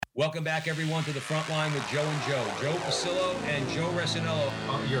Welcome back, everyone, to the front line with Joe and Joe. Joe Pasillo and Joe Resinello.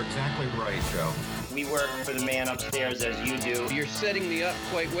 You're exactly right, Joe. We work for the man upstairs as you do. You're setting me up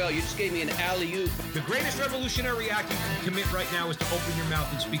quite well. You just gave me an alley-oop. The greatest revolutionary act you can commit right now is to open your mouth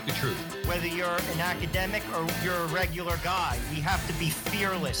and speak the truth. Whether you're an academic or you're a regular guy, we have to be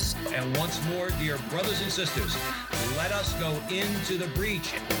fearless. And once more, dear brothers and sisters, let us go into the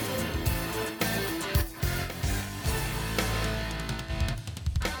breach.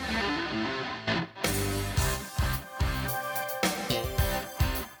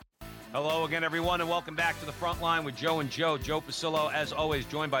 Hello again, everyone, and welcome back to the front line with Joe and Joe. Joe Pasillo, as always,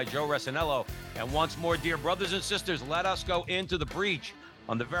 joined by Joe Resinello. And once more, dear brothers and sisters, let us go into the breach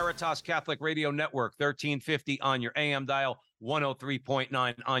on the Veritas Catholic Radio Network, 1350 on your AM dial,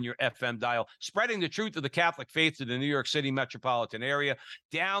 103.9 on your FM dial, spreading the truth of the Catholic faith to the New York City metropolitan area.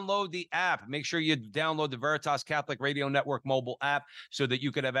 Download the app. Make sure you download the Veritas Catholic Radio Network mobile app so that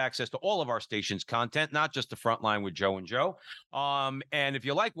you can have access to all of our station's content, not just the front line with Joe and Joe. And if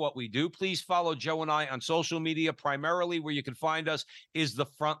you like what we do, please follow Joe and I on social media. Primarily where you can find us is the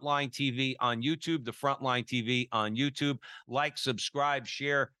Frontline TV on YouTube, the Frontline TV on YouTube. Like, subscribe,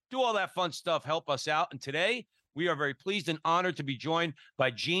 share, do all that fun stuff. Help us out. And today, we are very pleased and honored to be joined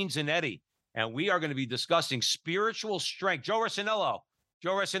by Gene Zannetti, and we are going to be discussing spiritual strength. Joe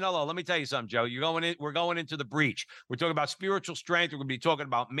Resinello, let me tell you something, Joe. We're going into the breach. We're talking about spiritual strength. We're going to be talking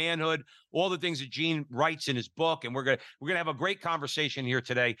about manhood, all the things that Gene writes in his book, and we're going to have a great conversation here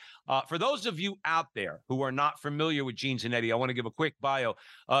today. For those of you out there who are not familiar with Gene Zannetti, I want to give a quick bio.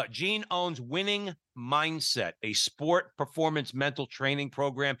 Gene owns Winning Mindset, a sport performance mental training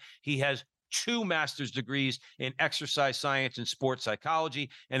program. He has 2 master's degrees in exercise science and sports psychology,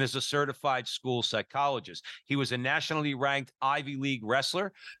 and is a certified school psychologist. He was a nationally ranked Ivy League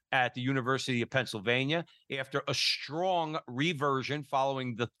wrestler at the University of Pennsylvania. After a strong reversion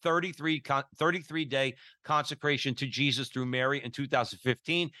following the 33-day consecration to Jesus through Mary in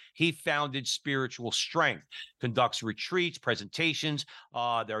 2015, he founded Spiritual Strength, conducts retreats, presentations,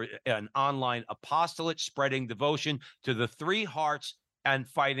 an online apostolate spreading devotion to the 3 hearts and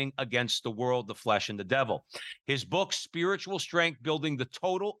fighting against the world, the flesh, and the devil. His book, Spiritual Strength, Building the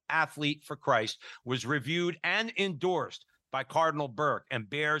Total Athlete for Christ, was reviewed and endorsed by Cardinal Burke and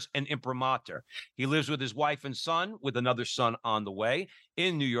bears an imprimatur. He lives with his wife and son, with another son on the way,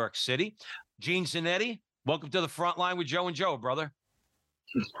 in New York City. Gene Zannetti, welcome to the front line with Joe and Joe, brother.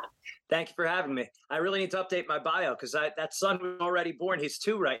 Thank you for having me. I really need to update my bio because that son was already born. He's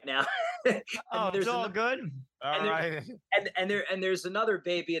 2 right now. It's all good. All right. And there's another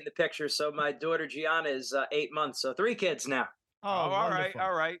baby in the picture. So my daughter Gianna is 8 months. So 3 kids now. Oh, all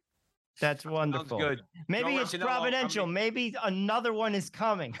right. That's wonderful. Sounds good. Maybe it's providential. Maybe another one is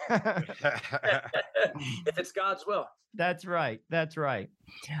coming. If it's God's will. That's right.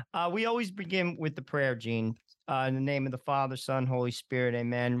 We always begin with the prayer, Gene. In the name of the Father, Son, Holy Spirit,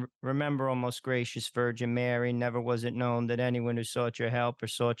 amen. Remember, O most gracious Virgin Mary, never was it known that anyone who sought your help or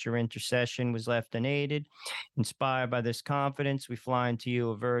sought your intercession was left unaided. Inspired by this confidence, we fly unto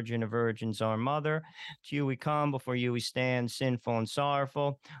you, a virgin of virgins, our mother. To you we come, before you we stand, sinful and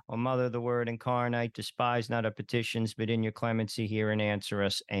sorrowful. O Mother of the Word incarnate, despise not our petitions, but in your clemency hear and answer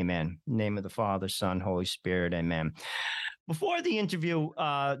us. Amen. In the name of the Father, Son, Holy Spirit, amen. Before the interview,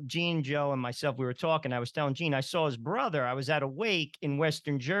 Gene, Joe, and myself, we were talking. I was telling Gene, I saw his brother. I was at a wake in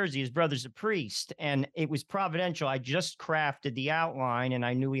Western Jersey. His brother's a priest, and it was providential. I just crafted the outline, and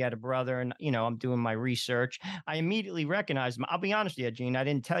I knew he had a brother, and, I'm doing my research. I immediately recognized him. I'll be honest with you, Gene, I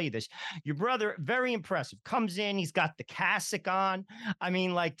didn't tell you this. Your brother, very impressive, comes in. He's got the cassock on. I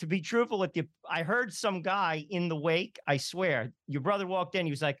mean, like, to be truthful with you, I heard some guy in the wake. I swear, your brother walked in.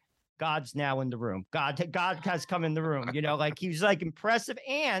 He was like, God's now in the room. God has come in the room. He was like impressive.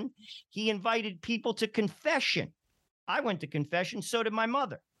 And he invited people to confession. I went to confession. So did my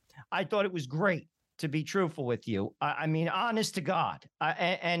mother. I thought it was great, to be truthful with you. I mean, honest to God.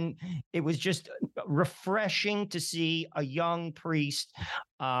 And it was just refreshing to see a young priest.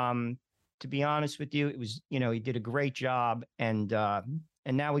 To be honest with you, it was, he did a great job.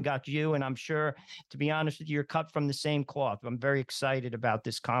 And now we got you, and I'm sure, to be honest with you, you're cut from the same cloth. I'm very excited about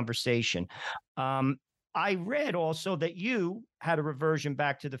this conversation. I read also that you had a reversion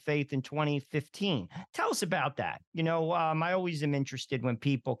back to the faith in 2015. Tell us about that. I always am interested when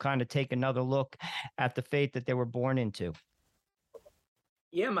people kind of take another look at the faith that they were born into.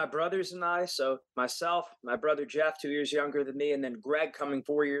 Yeah, my brothers and I, so myself, my brother Jeff, 2 years younger than me, and then Greg coming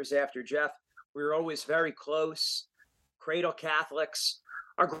 4 years after Jeff, we were always very close, cradle Catholics.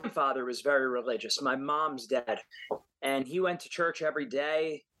 Our grandfather was very religious, my mom's dad, and he went to church every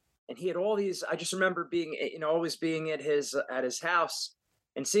day, and he had all these, I just remember being, always being at his house,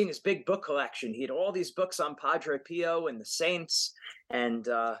 and seeing his big book collection. He had all these books on Padre Pio and the saints. And,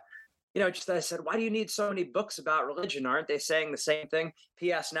 just I said, why do you need so many books about religion? Aren't they saying the same thing?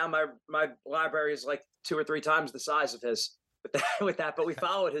 P.S. Now my library is like 2 or 3 times the size of his with that, but we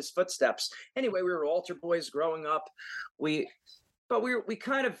followed his footsteps. Anyway, we were altar boys growing up. We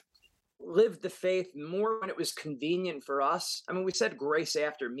kind of lived the faith more when it was convenient for us. I mean, we said grace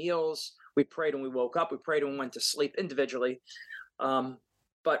after meals. We prayed when we woke up. We prayed when we went to sleep individually.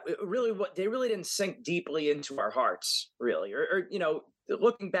 But they really didn't sink deeply into our hearts, really.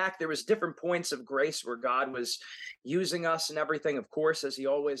 Looking back, there was different points of grace where God was using us and everything, of course, as he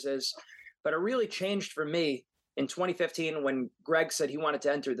always is. But it really changed for me in 2015 when Greg said he wanted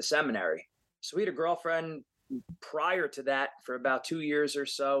to enter the seminary. So we had a girlfriend prior to that for about 2 years or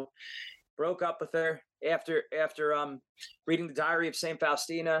so. Broke up with her after reading the Diary of St.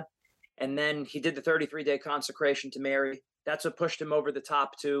 Faustina. And then he did the 33-day consecration to Mary. That's what pushed him over the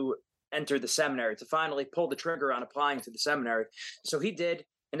top to enter the seminary, to finally pull the trigger on applying to the seminary. So he did.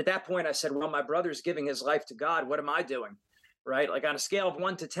 And at that point, I said, well, my brother's giving his life to God. What am I doing? Right? Like on a scale of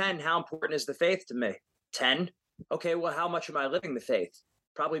 1 to 10, how important is the faith to me? 10. Okay, well, how much am I living the faith?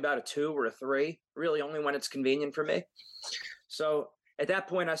 Probably about a 2 or a 3, really only when it's convenient for me. So at that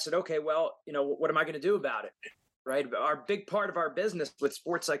point, I said, okay, well, what am I going to do about it? Right? Our big part of our business with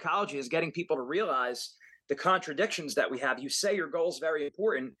sports psychology is getting people to realize the contradictions that we have. You say your goal is very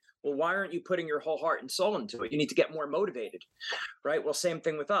important. Well, why aren't you putting your whole heart and soul into it? You need to get more motivated, right? Well, same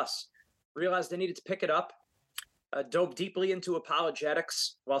thing with us. Realized I needed to pick it up, dove deeply into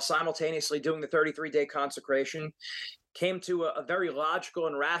apologetics while simultaneously doing the 33-day consecration, came to a very logical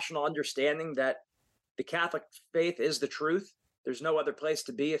and rational understanding that the Catholic faith is the truth. There's no other place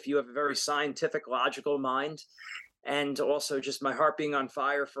to be if you have a very scientific, logical mind. And also just my heart being on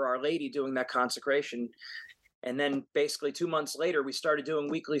fire for Our Lady doing that consecration. And then basically 2 months later, we started doing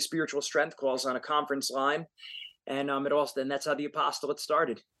weekly spiritual strength calls on a conference line. And that's how the apostolate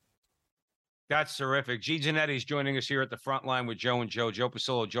started. That's terrific. Gene Zannetti is joining us here at the front line with Joe and Joe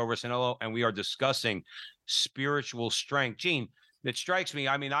Pasillo, Joe Rossinello, and we are discussing spiritual strength. Gene, it strikes me,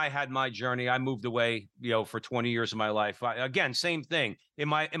 I mean, I had my journey. I moved away, for 20 years of my life. Again, same thing. In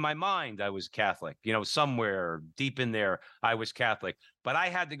my mind, I was Catholic. Somewhere deep in there, I was Catholic. But I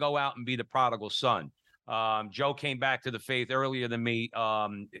had to go out and be the prodigal son. Joe came back to the faith earlier than me,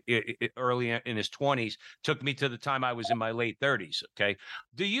 early in his 20s, took me to the time I was in my late 30s. Okay.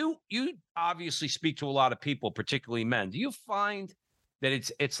 Do you obviously speak to a lot of people, particularly men. Do you find that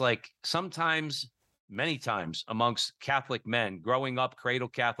it's like sometimes, many times amongst Catholic men growing up, cradle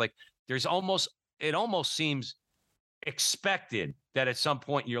Catholic, it almost seems expected that at some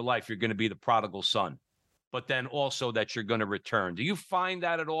point in your life, you're going to be the prodigal son, but then also that you're going to return. Do you find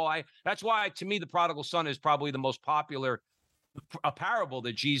that at all? That's why, to me, the prodigal son is probably the most popular parable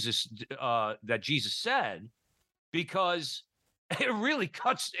that Jesus said, because it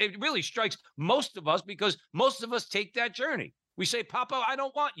really strikes most of us, because most of us take that journey. We say, Papa, I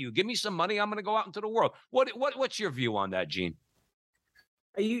don't want you. Give me some money. I'm going to go out into the world. What's your view on that, Gene?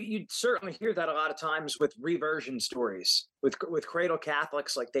 You certainly hear that a lot of times with reversion stories, with cradle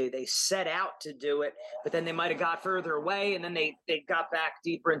Catholics. Like they set out to do it, but then they might have got further away, and then they got back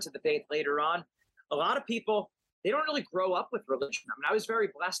deeper into the faith later on. A lot of people, they don't really grow up with religion. I mean, I was very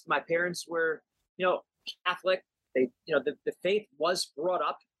blessed. My parents were, Catholic. They, the faith was brought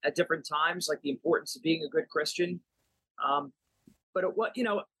up at different times, like the importance of being a good Christian. But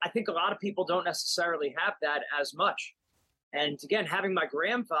I think a lot of people don't necessarily have that as much. And again, having my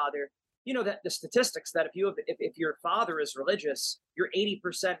grandfather, that the statistics that if your father is religious, you're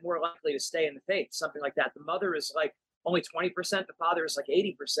 80% more likely to stay in the faith, something like that. The mother is like only 20%. The father is like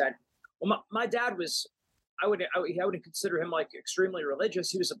 80%. Well, my dad was, I wouldn't consider him like extremely religious.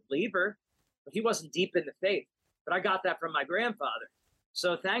 He was a believer, but he wasn't deep in the faith. But I got that from my grandfather.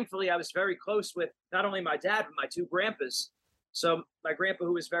 So thankfully, I was very close with not only my dad, but my 2 grandpas. So my grandpa,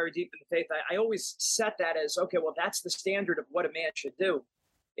 who was very deep in the faith, I always set that as, okay, well, that's the standard of what a man should do.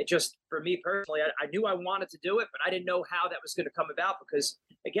 It just, for me personally, I knew I wanted to do it, but I didn't know how that was going to come about because,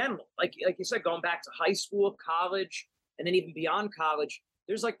 again, like you said, going back to high school, college, and then even beyond college,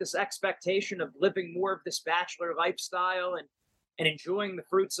 there's like this expectation of living more of this bachelor lifestyle and enjoying the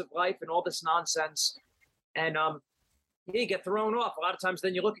fruits of life and all this nonsense. And you get thrown off a lot of times.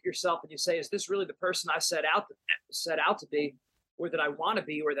 Then you look at yourself and you say, is this really the person I set out to be, or that I want to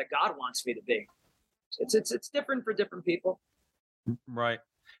be, or that God wants me to be? It's different for different people. Right.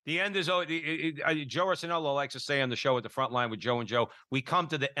 The end is always, Joe Rossinello likes to say on the show at the front line with Joe and Joe, we come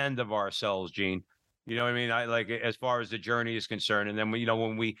to the end of ourselves, Gene. You know what I mean? I like as far as the journey is concerned. And then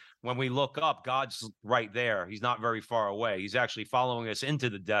when we look up, God's right there. He's not very far away. He's actually following us into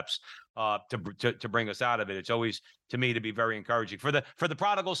the depths to bring us out of it. It's always to me to be very encouraging. For the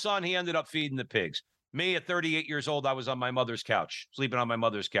prodigal son, he ended up feeding the pigs. Me at 38 years old, I was on my mother's couch, sleeping on my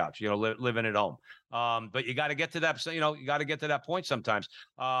mother's couch, living at home. But you got to get to that, you got to get to that point sometimes.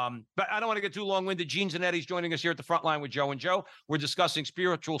 But I don't want to get too long-winded. Gene Zanetti's joining us here at the front line with Joe and Joe. We're discussing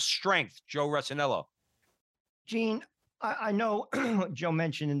spiritual strength. Joe Resinello. Gene, I know Joe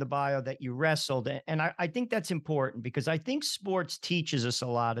mentioned in the bio that you wrestled, and I think that's important because I think sports teaches us a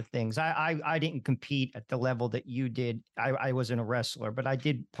lot of things. I didn't compete at the level that you did. I wasn't a wrestler, but I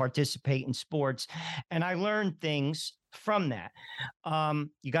did participate in sports, and I learned things from that.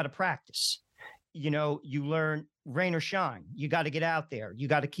 You got to practice. You learn rain or shine. You got to get out there. You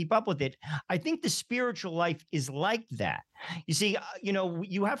got to keep up with it. I think the spiritual life is like that. You see,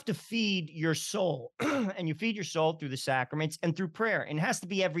 you have to feed your soul and you feed your soul through the sacraments and through prayer. And it has to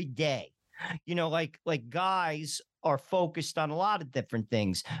be every day. Like guys are focused on a lot of different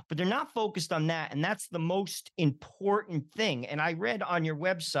things, but they're not focused on that. And that's the most important thing. And I read on your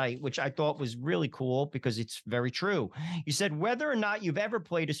website, which I thought was really cool because it's very true. You said, whether or not you've ever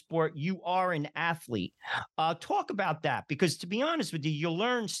played a sport, you are an athlete. Talk about that, because to be honest with you, you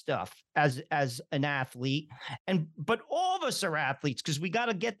learn stuff as an athlete, but all of us are athletes because we got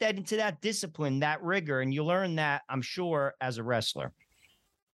to get that into that discipline, that rigor. And you learn that, I'm sure, as a wrestler.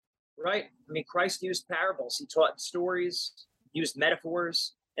 Right. I mean, Christ used parables. He taught stories, used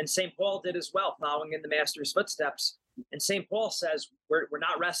metaphors, and St. Paul did as well, following in the master's footsteps. And St. Paul says we're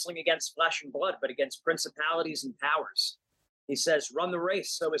not wrestling against flesh and blood, but against principalities and powers. He says, run the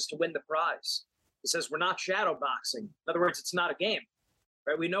race so as to win the prize. He says, we're not shadow boxing. In other words, it's not a game.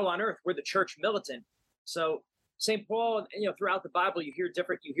 Right? We know on earth we're the church militant. So St. Paul, throughout the Bible, you hear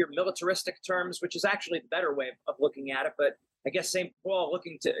militaristic terms, which is actually the better way of looking at it. But I guess St. Paul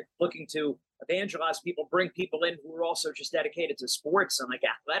looking to evangelize people, bring people in who are also just dedicated to sports and like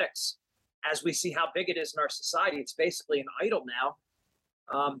athletics. As we see how big it is in our society, it's basically an idol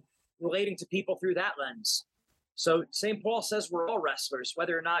now, relating to people through that lens. So St. Paul says we're all wrestlers.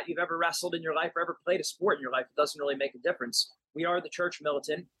 Whether or not you've ever wrestled in your life or ever played a sport in your life, it doesn't really make a difference. We are the church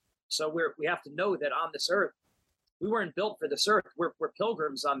militant. So we have to know that on this earth, we weren't built for this earth. We're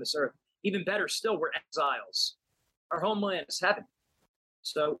pilgrims on this earth. Even better still, we're exiles. Our homeland is heaven.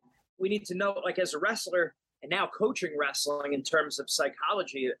 So we need to know, like as a wrestler and now coaching wrestling in terms of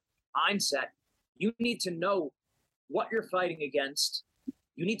psychology, mindset, you need to know what you're fighting against.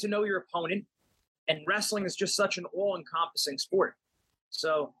 You need to know your opponent. And wrestling is just such an all-encompassing sport.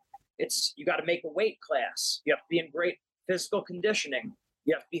 So you got to make a weight class. You have to be in great physical conditioning.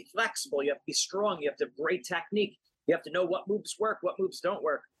 You have to be flexible. You have to be strong. You have to have great technique. You have to know what moves work, what moves don't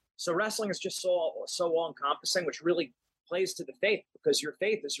work. So wrestling is just so all-encompassing, which really plays to the faith, because your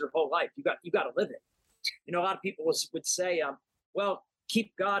faith is your whole life. You got to live it. A lot of people would say, well,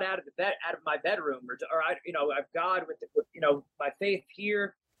 keep God out of my bedroom, or I've God with my faith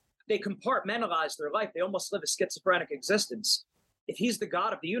here. They compartmentalize their life. They almost live a schizophrenic existence. If he's the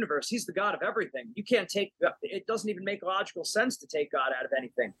God of the universe, he's the God of everything. You can't it doesn't even make logical sense to take God out of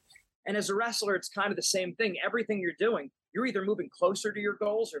anything. And as a wrestler, it's kind of the same thing. Everything you're doing, you're either moving closer to your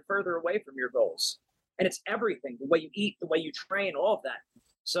goals or further away from your goals. And it's everything, the way you eat, the way you train, all of that.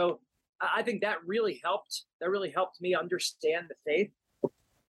 So I think that really helped. That really helped me understand the faith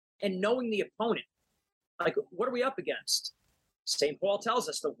and knowing the opponent. Like, what are we up against? St. Paul tells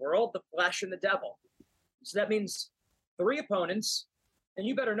us the world, the flesh, and the devil. So that means 3 opponents, and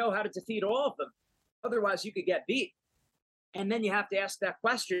you better know how to defeat all of them. Otherwise, you could get beat. And then you have to ask that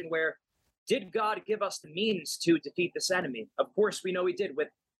question where, did God give us the means to defeat this enemy? Of course, we know he did with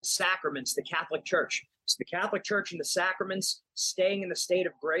sacraments, the Catholic Church. So the Catholic Church and the sacraments, staying in the state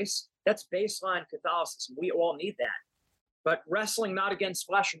of grace, that's baseline Catholicism. We all need that. But wrestling not against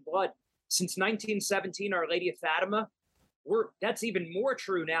flesh and blood. Since 1917, Our Lady of Fatima, that's even more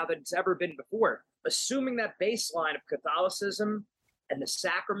true now than it's ever been before. Assuming that baseline of Catholicism and the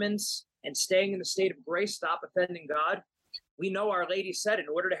sacraments and staying in the state of grace, stop offending God, we know Our Lady said in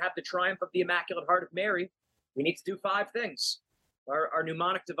order to have the triumph of the Immaculate Heart of Mary, we need to do 5 things. Our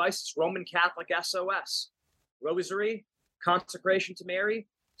mnemonic device is Roman Catholic SOS. Rosary, consecration to Mary,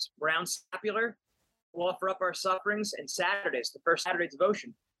 brown scapular, we'll offer up our sufferings, and Saturdays, the first Saturday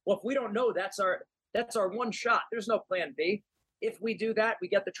devotion. Well, if we don't know, that's our one shot. There's no plan B. If we do that, we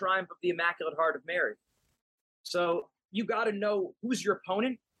get the triumph of the Immaculate Heart of Mary. So you got to know who's your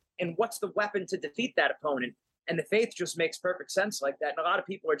opponent and what's the weapon to defeat that opponent. And the faith just makes perfect sense like that. And a lot of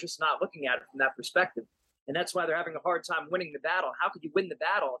people are just not looking at it from that perspective. And that's why they're having a hard time winning the battle. How could you win the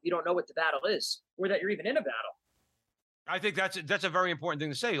battle if you don't know what the battle is or that you're even in a battle? I think that's a very important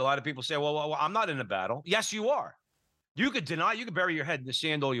thing to say. A lot of people say, well, I'm not in a battle. Yes, you are. You could deny, you could bury your head in the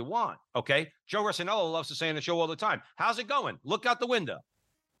sand all you want. Okay. Joe Rossinello loves to say on the show all the time, how's it going? Look out the window.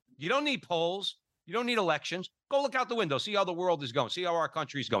 You don't need polls. You don't need elections. Go look out the window. See how the world is going. See how our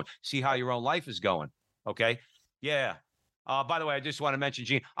country is going. See how your own life is going. Okay. Yeah. By the way, I just want to mention,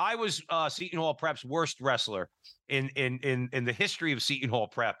 Gene, I was Seton Hall Prep's worst wrestler in the history of Seton Hall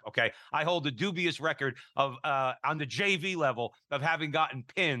Prep. Okay, I hold the dubious record of on the JV level of having gotten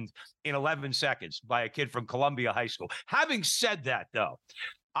pinned in 11 seconds by a kid from Columbia High School. Having said that, though,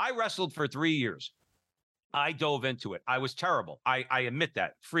 I wrestled for 3 years. I dove into it. I was terrible. I admit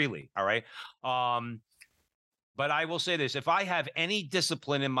that freely. All right. But I will say this: if I have any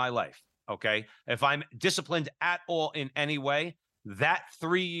discipline in my life, okay, if I'm disciplined at all in any way, that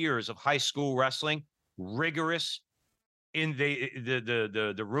 3 years of high school wrestling, rigorous, in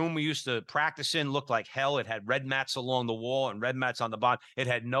the room we used to practice in looked like hell. It had red mats along the wall and red mats on the bottom. It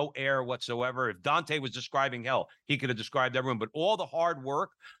had no air whatsoever. If Dante was describing hell, he could have described that room. But all the hard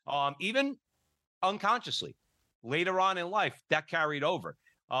work, even unconsciously, later on in life, that carried over.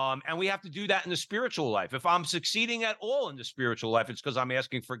 And we have to do that in the spiritual life. If I'm succeeding at all in the spiritual life, it's because I'm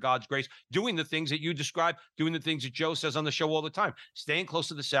asking for God's grace, doing the things that you describe, doing the things that Joe says on the show all the time, staying close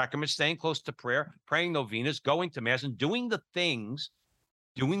to the sacrament, staying close to prayer, praying novenas, going to mass, and doing the things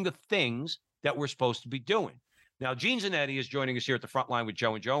that we're supposed to be doing. Now, Gene Zannetti is joining us here at the front line with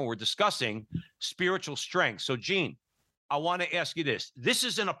Joe and Joe, and we're discussing spiritual strength. So, Gene, I want to ask you this. This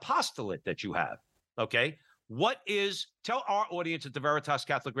is an apostolate that you have, okay? Tell our audience at the Veritas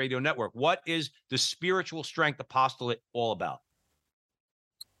Catholic Radio Network, what is the spiritual strength apostolate all about?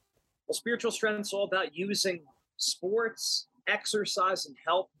 Well, spiritual strength is all about using sports, exercise, and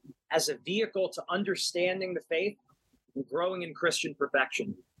health as a vehicle to understanding the faith and growing in Christian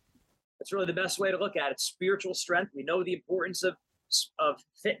perfection. That's really the best way to look at it. Spiritual strength. We know the importance of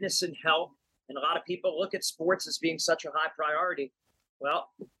fitness and health, and a lot of people look at sports as being such a high priority. Well,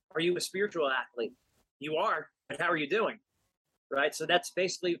 are you a spiritual athlete? You are, but how are you doing? Right. So that's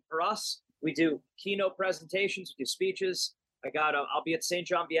basically for us. We do keynote presentations, we do speeches. I'll be at St.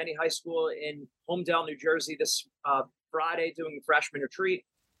 John Vianney High School in Homedale, New Jersey this Friday doing a freshman retreat.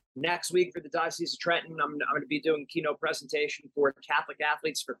 Next week for the Diocese of Trenton, I'm going to be doing a keynote presentation for Catholic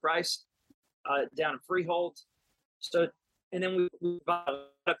Athletes for Christ down in Freehold. So, and then we've got a lot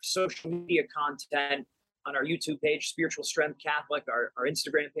of social media content on our YouTube page, Spiritual Strength Catholic, our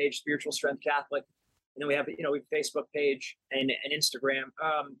Instagram page, Spiritual Strength Catholic. And then we have a Facebook page and Instagram,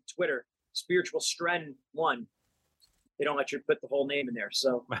 Twitter, Spiritual Strength 1. They don't let you put the whole name in there.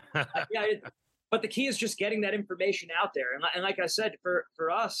 So, yeah. But the key is just getting that information out there. And like I said, for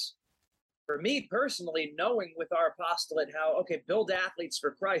us, for me personally, knowing with our apostolate how, build athletes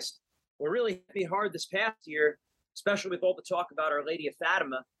for Christ, what really hit me hard this past year, especially with all the talk about Our Lady of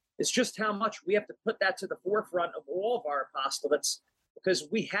Fatima, is just how much we have to put that to the forefront of all of our apostolates. Because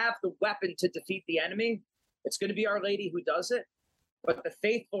we have the weapon to defeat the enemy. It's going to be Our Lady who does it. But the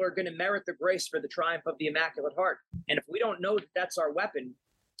faithful are going to merit the grace for the triumph of the Immaculate Heart. And if we don't know that that's our weapon,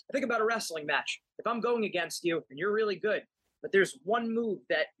 think about a wrestling match. If I'm going against you and you're really good, but there's one move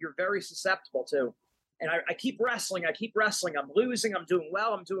that you're very susceptible to, and I keep wrestling, I'm losing, I'm doing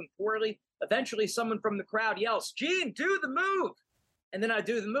well, I'm doing poorly. Eventually someone from the crowd yells, "Gene, do the move." And then I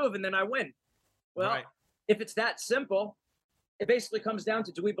do the move and then I win. Well, right. If it's that simple, it basically comes down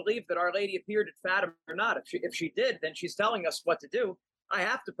to, do we believe that Our Lady appeared at Fatima or not? If she did, then she's telling us what to do. I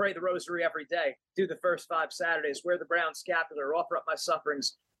have to pray the rosary every day, do the first 5 Saturdays, wear the brown scapular, offer up my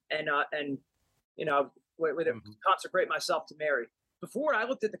sufferings, and consecrate myself to Mary. Before, I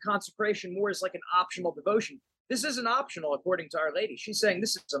looked at the consecration more as like an optional devotion. This isn't optional according to Our Lady. She's saying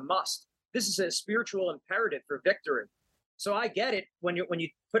this is a must. This is a spiritual imperative for victory. So I get it when you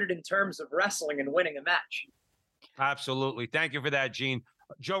put it in terms of wrestling and winning a match. Absolutely. Thank you for that, Gene.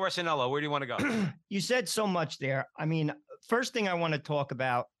 Joe Rossinello, where do you want to go? You said so much there. I mean, first thing I want to talk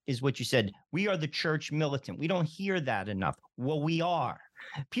about is what you said. We are the church militant. We don't hear that enough. Well, we are.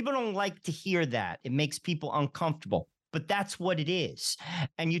 People don't like to hear that. It makes people uncomfortable, but that's what it is.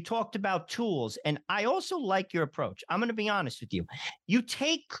 And you talked about tools, and I also like your approach. I'm going to be honest with you. You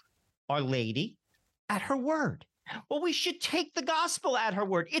take Our Lady at her word. Well, we should take the gospel at her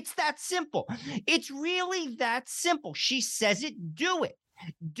word. It's that simple. It's really that simple. She says it, do it.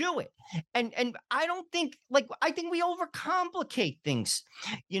 Do it. And I don't think, I think we overcomplicate things,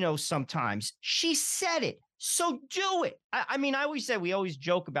 sometimes. She said it. So do it. I mean, I always say, we always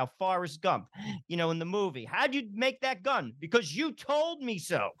joke about Forrest Gump, in the movie. How'd you make that gun? Because you told me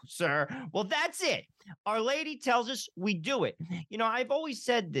so, sir. Well, that's it. Our Lady tells us we do it. I've always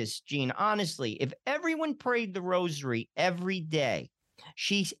said this, Gene, honestly, if everyone prayed the rosary every day,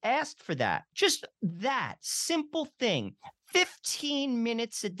 she's asked for that, just that simple thing, 15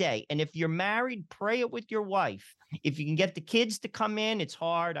 minutes a day. And if you're married, pray it with your wife. If you can get the kids to come in, it's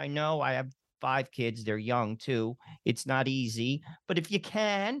hard. I know I have 5 kids. They're young too. It's not easy. But if you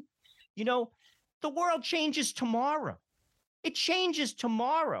can, the world changes tomorrow. It changes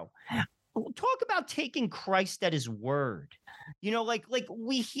tomorrow. Talk about taking Christ at his word. Like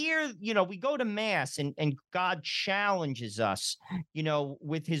we hear, we go to mass and God challenges us,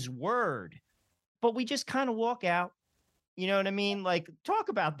 with his word, but we just kind of walk out. You know what I mean? Like, talk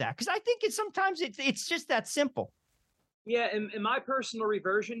about that. Cause I think sometimes it's just that simple. Yeah, in my personal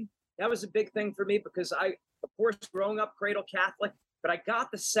reversion, that was a big thing for me because I, of course, growing up cradle Catholic, but I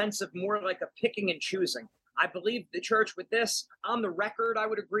got the sense of more like a picking and choosing. I believe the church with this. On the record, I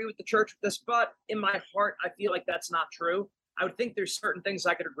would agree with the church with this, but in my heart, I feel like that's not true. I would think there's certain things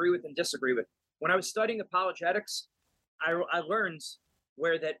I could agree with and disagree with. When I was studying apologetics, I learned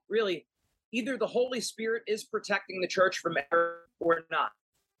where that really either the Holy Spirit is protecting the church from error or not.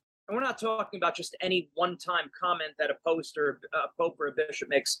 And we're not talking about just any one-time comment that a post or a pope or a bishop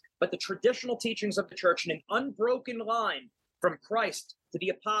makes, but the traditional teachings of the church in an unbroken line from Christ to the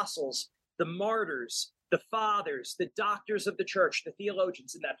apostles, the martyrs, the fathers, the doctors of the church, the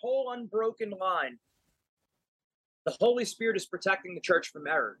theologians, in that whole unbroken line, the Holy Spirit is protecting the church from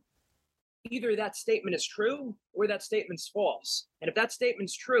error. Either that statement is true or that statement's false. And if that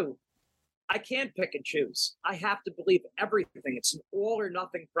statement's true, I can't pick and choose. I have to believe everything. It's an all or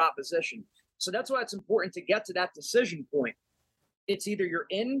nothing proposition. So that's why it's important to get to that decision point. It's either you're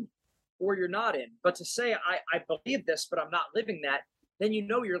in or you're not in. But to say, I believe this, but I'm not living that, then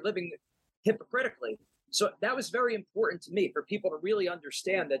you're living hypocritically. So that was very important to me for people to really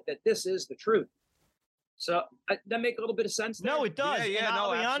understand that this is the truth. So that make a little bit of sense there? No, it does. Yeah, And no,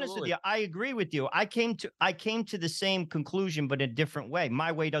 I'll be honest with absolutely. you. I agree with you. I came to the same conclusion, but in a different way.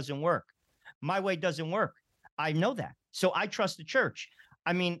 My way doesn't work. My way doesn't work. I know that. So I trust the church.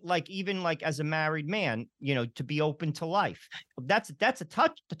 I mean, even as a married man, to be open to life. That's a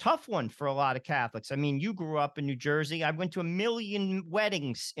tough one for a lot of Catholics. I mean, you grew up in New Jersey. I went to 1 million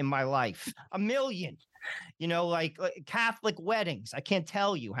weddings in my life. 1 million. Like Catholic weddings. I can't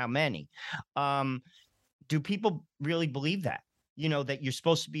tell you how many. Do people really believe that? That you're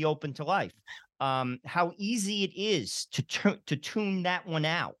supposed to be open to life? How easy it is to tune that one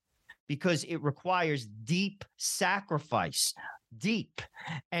out, because it requires deep sacrifice,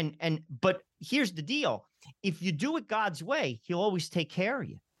 but here's the deal. If you do it God's way, he'll always take care of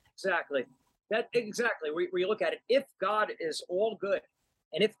you. Exactly. Exactly. Where you look at it, if God is all good,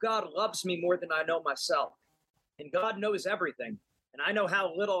 and if God loves me more than I know myself, and God knows everything, and I know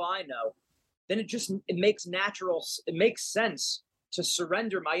how little I know, then it makes sense to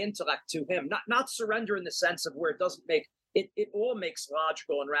surrender my intellect to him. Not surrender in the sense of where it doesn't make it all makes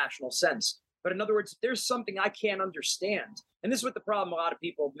logical and rational sense. But in other words, if there's something I can't understand, and this is what the problem a lot of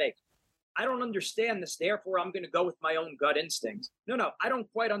people make. I don't understand this, therefore I'm going to go with my own gut instinct. No, I don't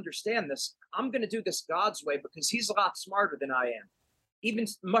quite understand this. I'm going to do this God's way because he's a lot smarter than I am, even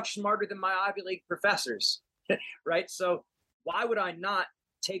much smarter than my Ivy League professors, right? So why would I not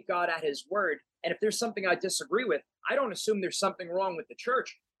take God at his word? And if there's something I disagree with, I don't assume there's something wrong with the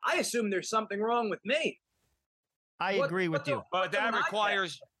church. I assume there's something wrong with me. I agree with you. But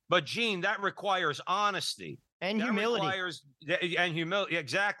but Gene, that requires honesty. And humility. And humility,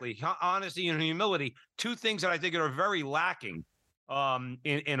 exactly. Honesty and humility, two things that I think are very lacking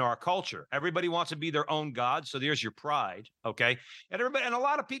in our culture. Everybody wants to be their own God, so there's your pride, okay? And a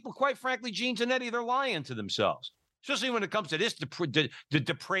lot of people, quite frankly, Gene Zannetti, they're lying to themselves, especially when it comes to this the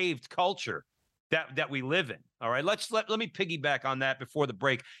depraved culture that we live in. All right, let me piggyback on that before the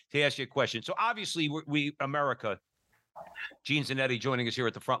break to ask you a question. So obviously, we America. Gene Zannetti joining us here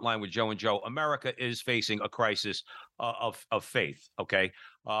at the front line with Joe and Joe. America is facing a crisis of faith. Okay.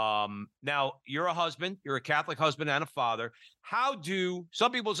 Now you're a husband, you're a Catholic husband and a father. How do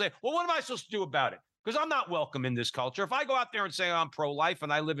some people say, well, what am I supposed to do about it? Because I'm not welcome in this culture. If I go out there and say I'm pro-life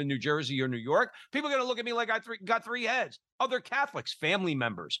and I live in New Jersey or New York, people are going to look at me like I got 3 heads. Other Catholics, family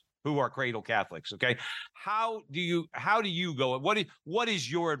members who are cradle Catholics. Okay. How do you go? What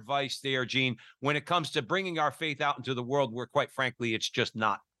is your advice there, Gene, when it comes to bringing our faith out into the world where, quite frankly, it's just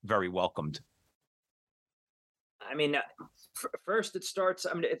not very welcomed? I mean, first it starts.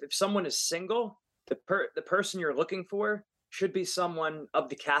 I mean, if someone is single, the person you're looking for should be someone of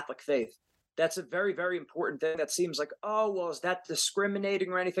the Catholic faith. That's a very, very important thing. That seems like, oh, well, is that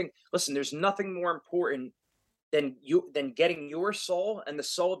discriminating or anything? Listen, there's nothing more important than getting your soul and the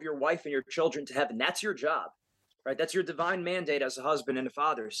soul of your wife and your children to heaven. That's your job, right? That's your divine mandate as a husband and a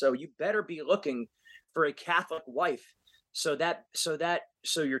father. So you better be looking for a Catholic wife so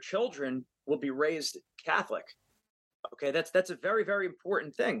your children will be raised Catholic. Okay, that's a very, very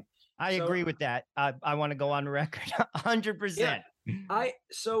important thing. I So, agree with that. I want to go on record 100%.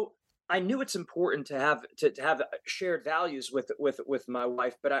 I knew it's important to have shared values with my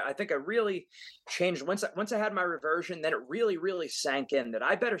wife, but I think I really changed once I had my reversion. Then it really sank in that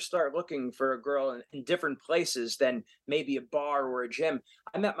I better start looking for a girl in different places than maybe a bar or a gym.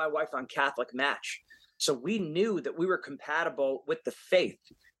 I met my wife on Catholic Match, so we knew that we were compatible with the faith.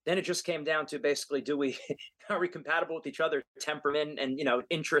 Then it just came down to basically, are we compatible with each other, temperament and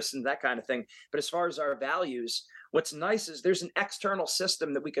interests and that kind of thing. But as far as our values, what's nice is there's an external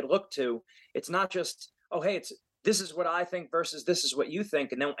system that we could look to. It's not just, oh, hey, this is what I think versus this is what you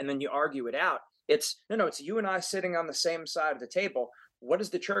think, and then you argue it out. It's no, it's you and I sitting on the same side of the table. What does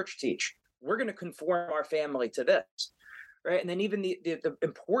the church teach? We're going to conform our family to this. Right. And then even the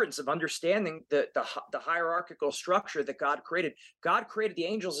importance of understanding the hierarchical structure that God created. God created the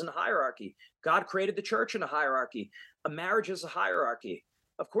angels in a hierarchy. God created the church in a hierarchy. A marriage is a hierarchy.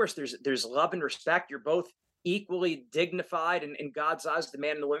 Of course, there's love and respect. You're both equally dignified in God's eyes, the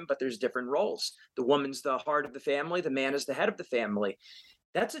man and the woman, but there's different roles. The woman's the heart of the family. The man is the head of the family.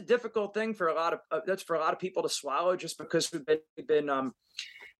 That's a difficult thing for a lot of people to swallow, just because we've been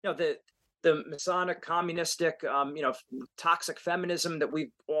the Masonic, communistic, toxic feminism that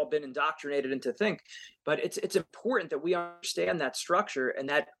we've all been indoctrinated into think. But it's important that we understand that structure and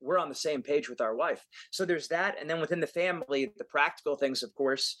that we're on the same page with our wife. So there's that. And then within the family, the practical things, of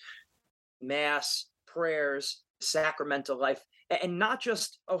course, mass, prayers, sacramental life, and not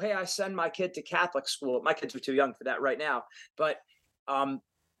just, oh, hey, I send my kid to Catholic school. My kids are too young for that right now. But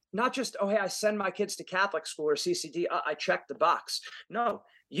not just, oh, hey, I send my kids to Catholic school or CCD. I check the box. No.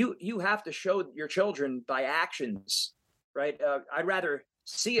 You have to show your children by actions, right? I'd rather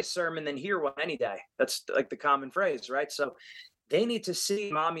see a sermon than hear one any day. That's like the common phrase, right? So they need to see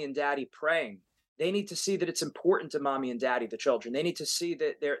mommy and daddy praying. They need to see that it's important to mommy and daddy, the children. They need to see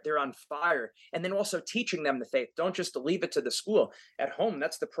that they're on fire, and then also teaching them the faith. Don't just leave it to the school. At home,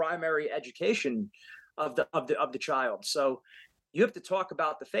 that's the primary education of the child. So you have to talk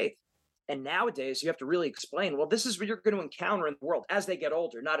about the faith. And nowadays, you have to really explain, well, this is what you're going to encounter in the world as they get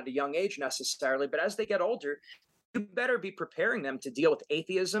older, not at a young age necessarily, but as they get older, you better be preparing them to deal with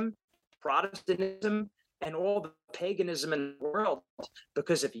atheism, Protestantism, and all the paganism in the world.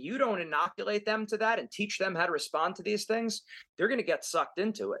 Because if you don't inoculate them to that and teach them how to respond to these things, they're going to get sucked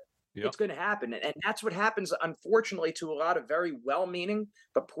into it. Yep. It's going to happen. And that's what happens, unfortunately, to a lot of very well-meaning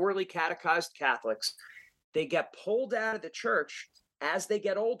but poorly catechized Catholics. They get pulled out of the church as they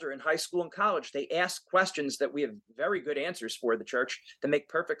get older in high school and college. They ask questions that we have very good answers for, the church, that make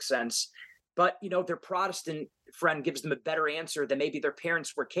perfect sense. But, their Protestant friend gives them a better answer than maybe their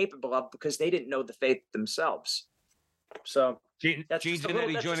parents were capable of because they didn't know the faith themselves. So Gene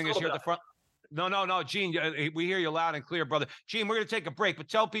Zannetti joining us here at the front. No, Gene, we hear you loud and clear, brother. Gene, we're going to take a break, but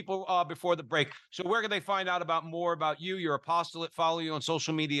tell people before the break. So where can they find out more about you, your apostolate, follow you on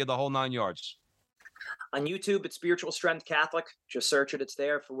social media, the whole 9 yards? On YouTube, it's Spiritual Strength Catholic. Just search it; it's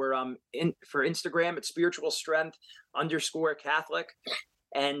there. For Instagram, it's Spiritual Strength _Catholic,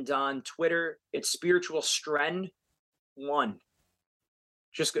 and on Twitter, it's Spiritual Stren 1.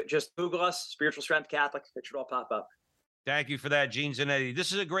 Just Google us, Spiritual Strength Catholic. It should all pop up. Thank you for that, Gene Zannetti.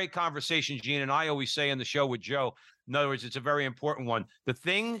 This is a great conversation, Gene, and I always say in the show with Joe, in other words, it's a very important one. The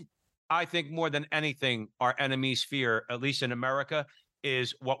thing I think more than anything our enemies fear, at least in America,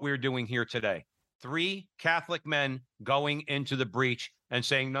 is what we're doing here today. 3 Catholic men going into the breach and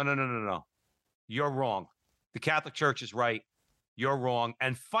saying, no, you're wrong. The Catholic Church is right. You're wrong.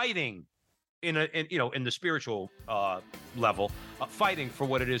 And fighting in the spiritual level, fighting for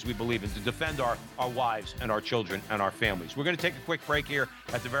what it is we believe in, to defend our wives and our children and our families. We're going to take a quick break here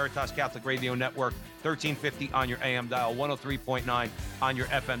at the Veritas Catholic Radio Network, 1350 on your AM dial, 103.9 on your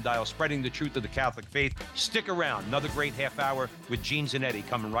FM dial, spreading the truth of the Catholic faith. Stick around. Another great half hour with Gene Zannetti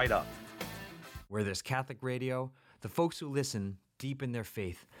coming right up. Where there's Catholic radio, the folks who listen deepen their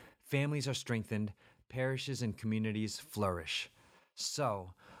faith, families are strengthened, parishes and communities flourish.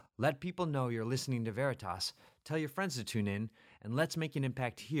 So, let people know you're listening to Veritas, tell your friends to tune in, and let's make an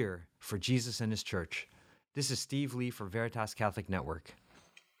impact here for Jesus and His Church. This is Steve Lee for Veritas Catholic Network.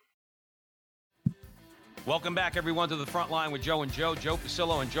 Welcome back, everyone, to the front line with Joe and Joe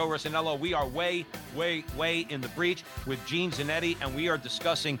Pasillo and Joe Rossinello. We are way in the breach with Gene Zannetti, and we are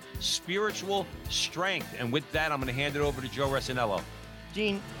discussing spiritual strength. And with that, I'm going to hand it over to Joe Rossinello.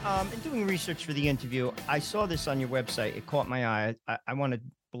 Gene, in doing research for the interview, I saw this on your website. It caught my eye. I want to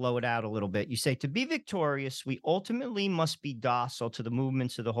blow it out a little bit. You say, to be victorious, we ultimately must be docile to the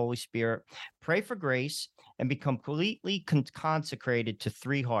movements of the Holy Spirit, pray for grace, and become completely consecrated to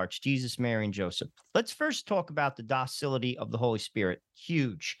three hearts, Jesus, Mary, and Joseph. Let's first talk about the docility of the Holy Spirit.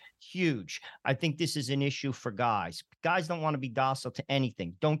 Huge. I think this is an issue for guys. Guys don't want to be docile to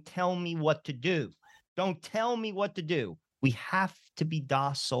anything. Don't tell me what to do. We have to be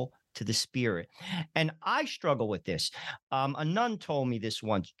docile to the Spirit. And I struggle with this. A nun told me this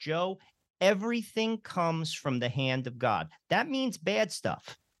once, Joe, everything comes from the hand of God. That means bad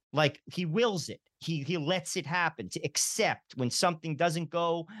stuff. Like he wills it. He lets it happen, to accept when something doesn't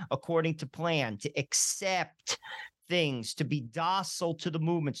go according to plan, to accept things, to be docile to the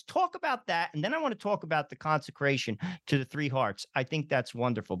movements. Talk about that. And then I want to talk about the consecration to the three hearts. I think that's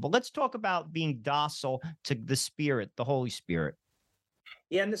wonderful. But let's talk about being docile to the Spirit, the Holy Spirit.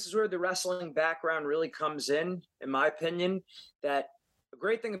 Yeah, and this is where the wrestling background really comes in my opinion, that the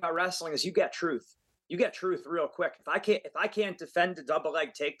great thing about wrestling is you get truth. You get truth real quick. If I can't defend a double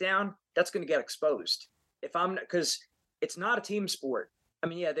leg takedown, that's going to get exposed. Because it's not a team sport. I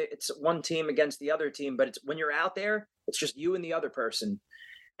mean, yeah, it's one team against the other team, but it's when you're out there, it's just you and the other person.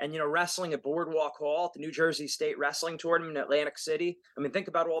 And, wrestling at Boardwalk Hall, at the New Jersey State Wrestling Tournament in Atlantic City. I mean, think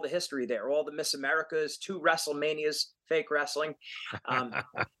about all the history there, all the Miss Americas, 2 WrestleManias, fake wrestling,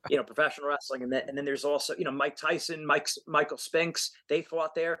 professional wrestling. And then there's also, Mike Tyson, Michael Spinks, they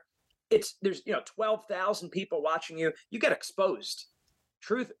fought there. There's 12,000 people watching you. You get exposed.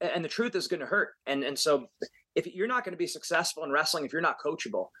 Truth, and the truth is going to hurt. And so if you're not going to be successful in wrestling, if you're not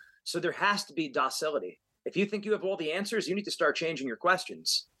coachable, so there has to be docility. If you think you have all the answers, you need to start changing your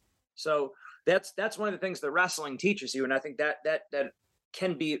questions. So that's one of the things that wrestling teaches you. And I think that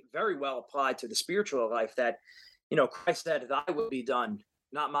can be very well applied to the spiritual life, that, Christ said, thy will be done,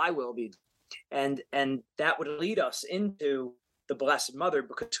 not my will be done. And that would lead us into the Blessed Mother,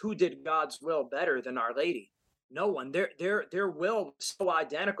 because who did God's will better than Our Lady? No one. Their will is so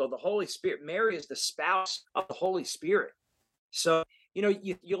identical. The Holy Spirit, Mary is the spouse of the Holy Spirit. So,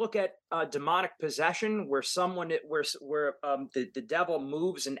 you look at demonic possession, where the devil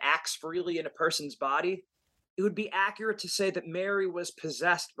moves and acts freely in a person's body. It would be accurate to say that Mary was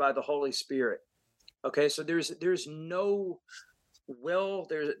possessed by the Holy Spirit. Okay, so there's no will.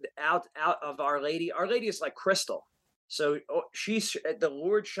 There's out of Our Lady. Our Lady is like crystal. So the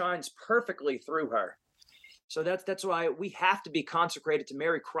Lord shines perfectly through her. So that's why we have to be consecrated to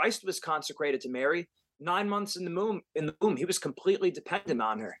Mary. Christ was consecrated to Mary. 9 months in the womb, he was completely dependent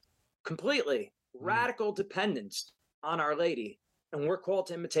on her. Completely. Radical dependence on Our Lady. And we're called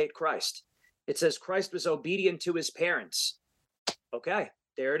to imitate Christ. It says Christ was obedient to his parents. Okay,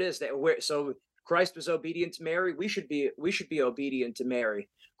 there it is. So Christ was obedient to Mary. We should be obedient to Mary.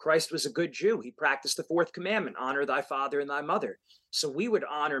 Christ was a good Jew. He practiced the 4th commandment, honor thy father and thy mother. So we would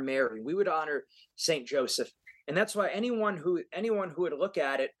honor Mary. We would honor Saint Joseph. And that's why anyone who would look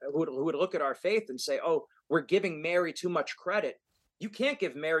at it, who would look at our faith and say, oh, we're giving Mary too much credit. You can't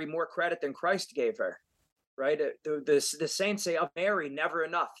give Mary more credit than Christ gave her, right? The saints say of Mary, never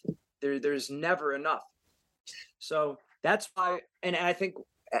enough. There's never enough. So that's why, and I think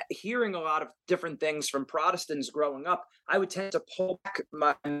hearing a lot of different things from Protestants growing up, I would tend to pull back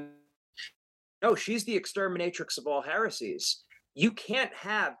no, she's the exterminatrix of all heresies. You can't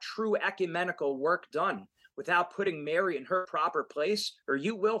have true ecumenical work done without putting Mary in her proper place, or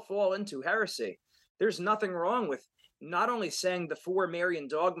you will fall into heresy. There's nothing wrong with not only saying the 4 Marian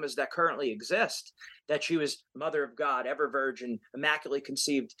dogmas that currently exist, that she was Mother of God, ever virgin, immaculately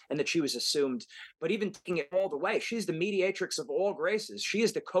conceived, and that she was assumed, but even taking it all the way. She's the mediatrix of all graces. She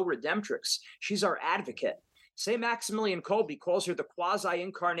is the co-redemptrix. She's our advocate. St. Maximilian Kolbe calls her the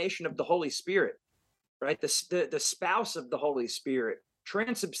quasi-incarnation of the Holy Spirit, right? The spouse of the Holy Spirit,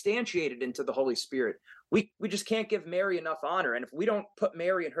 transubstantiated into the Holy Spirit. We just can't give Mary enough honor. And if we don't put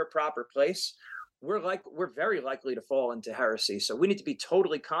Mary in her proper place, we're very likely to fall into heresy. So we need to be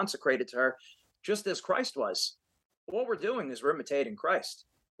totally consecrated to her, just as Christ was. All we're doing is we're imitating Christ.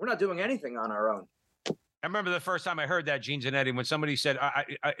 We're not doing anything on our own. I remember the first time I heard that, Gene Zannetti, when somebody said,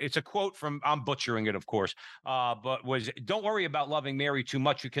 it's a quote from, I'm butchering it, of course, but was, don't worry about loving Mary too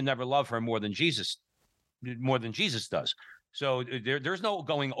much. You can never love her more than Jesus does. So there's no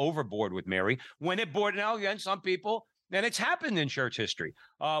going overboard with Mary. When it bored, now again, some people, And it's happened in church history,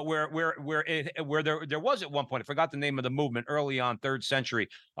 where there was at one point, I forgot the name of the movement early on, 3rd century.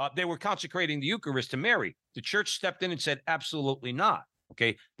 They were consecrating the Eucharist to Mary. The church stepped in and said, absolutely not.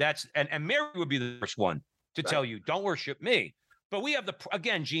 Okay, and Mary would be the first one to tell you, don't worship me. But we have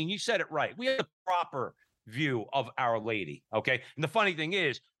again, Gene, you said it right. We have the proper view of Our Lady. Okay, and the funny thing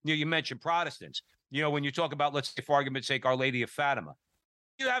is, you mentioned Protestants. When you talk about, let's say, for argument's sake, Our Lady of Fatima,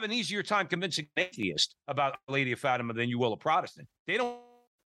 you have an easier time convincing an atheist about Our Lady of Fatima than you will a Protestant. They don't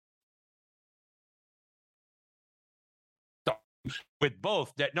with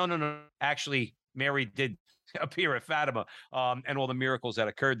both that no. Actually, Mary did appear at Fatima, and all the miracles that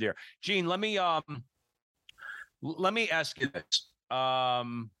occurred there. Gene, let me ask you this.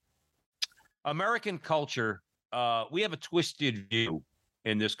 American culture, we have a twisted view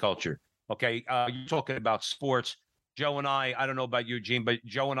in this culture. Okay, you're talking about sports. Joe and I don't know about you, Gene, but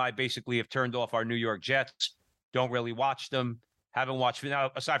Joe and I basically have turned off our New York Jets. Don't really watch them. Haven't watched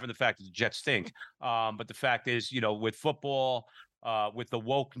now, aside from the fact that the Jets stink. But the fact is, with football, with the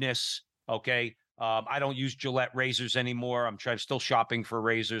wokeness, okay, I don't use Gillette razors anymore. I'm still shopping for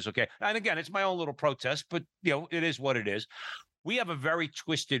razors, okay? And again, it's my own little protest, but, it is what it is. We have a very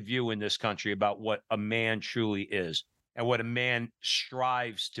twisted view in this country about what a man truly is and what a man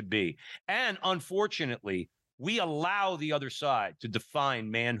strives to be. And unfortunately, we allow the other side to define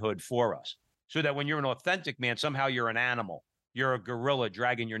manhood for us, so that when you're an authentic man, somehow you're an animal. You're a gorilla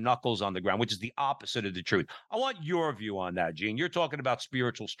dragging your knuckles on the ground, which is the opposite of the truth. I want your view on that, Gene. You're talking about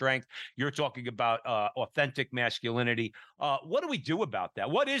spiritual strength. You're talking about authentic masculinity. What do we do about that?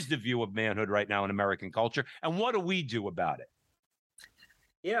 What is the view of manhood right now in American culture? And what do we do about it?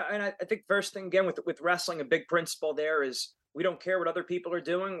 Yeah, and I think first thing, again, with wrestling, a big principle there is we don't care what other people are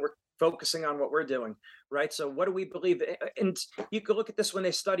doing. We're focusing on what we're doing, right? So what do we believe? And you could look at this when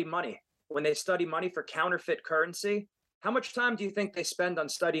they study money. When they study money for counterfeit currency, how much time do you think they spend on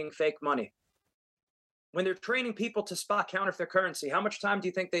studying fake money? When they're training people to spot counterfeit currency, how much time do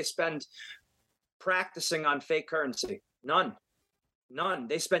you think they spend practicing on fake currency? None.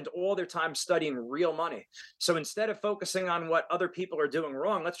 They spend all their time studying real money. So instead of focusing on what other people are doing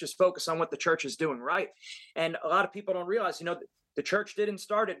wrong, let's just focus on what the church is doing right. And a lot of people don't realize, the church didn't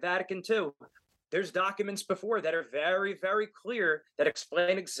start at Vatican II. There's documents before that are very, very clear that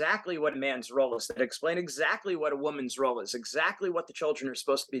explain exactly what a man's role is, that explain exactly what a woman's role is, exactly what the children are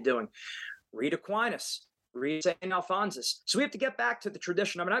supposed to be doing. Read Aquinas, read St. Alphonsus. So we have to get back to the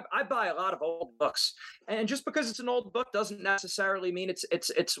tradition. I mean, I buy a lot of old books, and just because it's an old book doesn't necessarily mean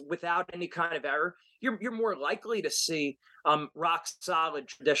it's without any kind of error. You're more likely to see rock solid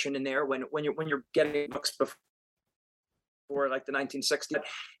tradition in there when you're getting books before like the 1960s.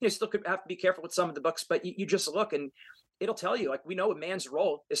 You still could have to be careful with some of the books, but you just look and it'll tell you, like, we know a man's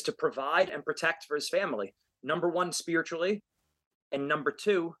role is to provide and protect for his family. Number one, spiritually, and number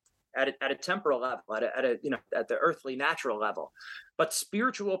two, at a temporal level, at the earthly natural level. But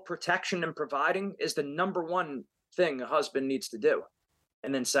spiritual protection and providing is the number one thing a husband needs to do.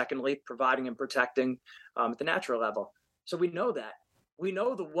 And then secondly, providing and protecting at the natural level. So we know that. We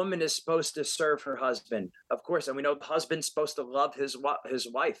know the woman is supposed to serve her husband, of course, and we know the husband's supposed to love his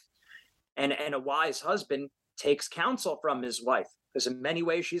wife. And a wise husband takes counsel from his wife, because in many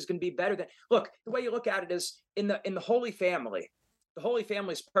ways she's going to be better than. Look, the way you look at it is in the Holy Family. The Holy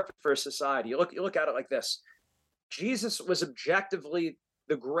Family is perfect for a society. You look at it like this. Jesus was objectively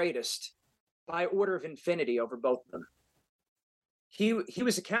the greatest by order of infinity over both of them. He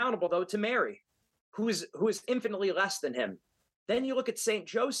was accountable, though, to Mary, who is infinitely less than him. Then you look at Saint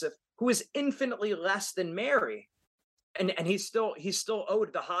Joseph, who is infinitely less than Mary, and he's still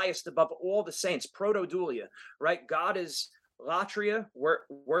owed the highest above all the saints, protodulia, right? God is latria,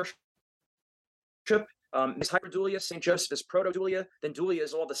 worship. Is hyperdulia, Saint Joseph is protodulia, then dulia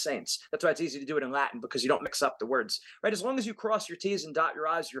is all the saints. That's why it's easy to do it in Latin, because you don't mix up the words, right? As long as you cross your T's and dot your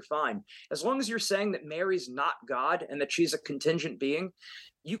I's, you're fine. As long as you're saying that Mary's not God and that she's a contingent being,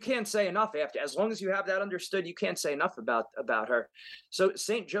 you can't say enough after. As long as you have that understood, you can't say enough about her. So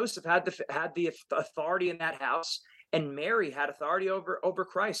Saint Joseph had the authority in that house, and Mary had authority over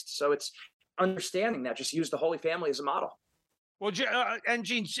Christ. So it's understanding that. Just use the Holy Family as a model. Well, and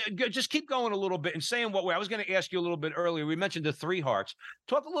Gene, just keep going a little bit and saying what way. I was going to ask you a little bit earlier. We mentioned the three hearts.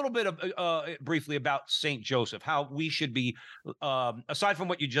 Talk a little bit briefly about Saint Joseph, how we should be, aside from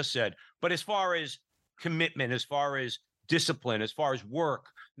what you just said, but as far as commitment, as far as discipline, as far as work.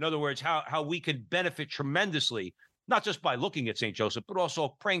 In other words, how we could benefit tremendously, not just by looking at Saint Joseph, but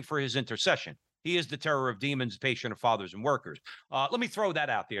also praying for his intercession. He is the terror of demons, patient of fathers and workers. Let me throw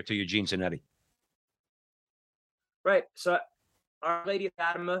that out there to you, Gene Zannetti. Right. So Our Lady of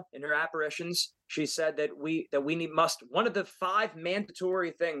Fatima in her apparitions, She said that we must, one of the 5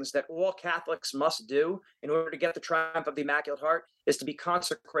 mandatory things that all Catholics must do in order to get the triumph of the Immaculate Heart is to be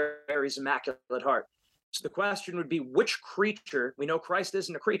consecrated to Mary's Immaculate Heart. So the question would be, which creature, we know Christ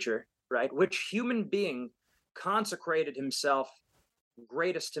isn't a creature, right? Which human being consecrated himself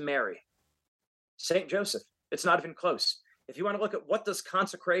greatest to Mary? Saint Joseph. It's not even close. If you want to look at what does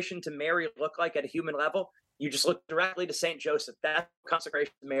consecration to Mary look like at a human level, you just look directly to Saint Joseph. That's what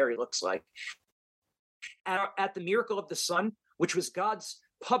consecration to Mary looks like. At the miracle of the Son, which was God's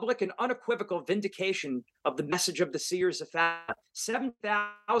public and unequivocal vindication of the message of the seers of Fatima,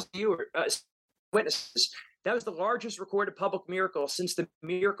 7,000 witnesses. That was the largest recorded public miracle since the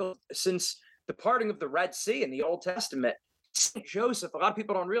parting of the Red Sea in the Old Testament. Saint Joseph, a lot of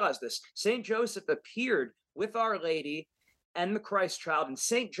people don't realize this. Saint Joseph appeared with Our Lady and the Christ child, and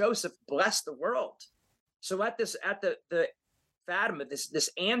Saint Joseph blessed the world. So at the Fatima, this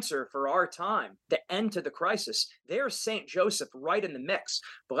answer for our time, the end to the crisis, there's Saint Joseph right in the mix,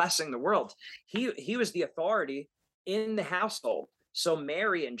 blessing the world. He was the authority in the household. So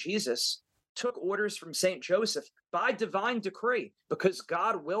Mary and Jesus took orders from Saint Joseph by divine decree because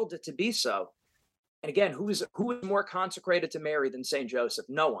God willed it to be so. And again, who is more consecrated to Mary than Saint Joseph?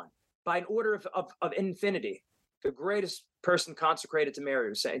 No one. By an order of infinity, the greatest person consecrated to Mary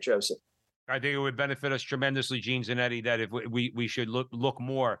was Saint Joseph. I think it would benefit us tremendously, Gene Zannetti, that if we should look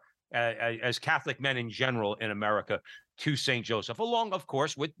more as Catholic men in general in America to Saint Joseph, along, of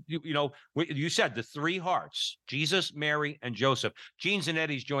course, with you said the 3 hearts: Jesus, Mary, and Joseph. Gene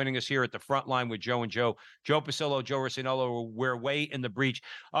Zanetti's joining us here at the front line with Joe and Joe. Joe Pasillo, Joe Rossinello. We're way in the breach.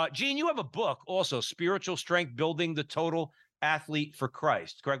 Gene, you have a book also, Spiritual Strength: Building the Total Athlete for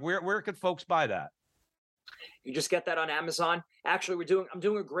Christ. Correct? Where could folks buy that? You just get that on Amazon. Actually, I'm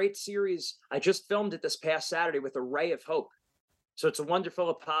doing a great series. I just filmed it this past Saturday with A Ray of Hope. So it's a wonderful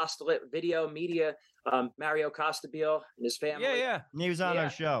apostolate video media. Mario Costabile and his family. Yeah. He was on our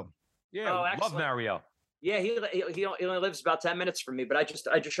show. Yeah, love Mario. Yeah, he only lives about 10 minutes from me, but I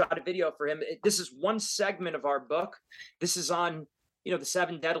just shot a video for him. This is one segment of our book. This is on, the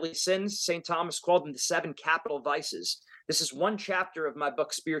 7 deadly sins. St. Thomas called them the 7 capital vices. This is one chapter of my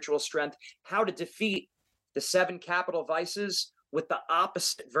book, Spiritual Strength, how to defeat the 7 capital vices with the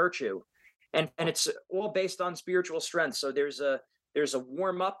opposite virtue. And it's all based on spiritual strength. So there's a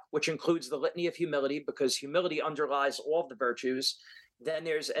warm up, which includes the litany of humility, because humility underlies all of the virtues. Then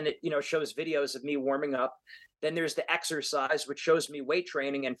it shows videos of me warming up. Then there's the exercise, which shows me weight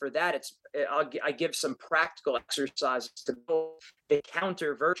training. And for that, I give some practical exercises to build the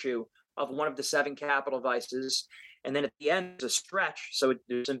counter virtue of one of the 7 capital vices. And then at the end, there's a stretch. So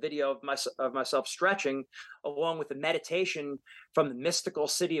there's some video of myself stretching, along with a meditation from the mystical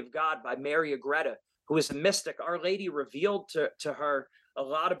city of God by Mary Agreda, who is a mystic. Our Lady revealed to her a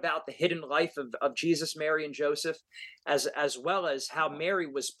lot about the hidden life of Jesus, Mary, and Joseph, as well as how Mary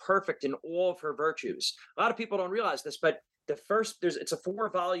was perfect in all of her virtues. A lot of people don't realize this, but it's a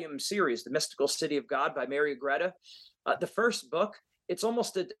 4-volume series, The Mystical City of God by Mary Agreda. The first book, it's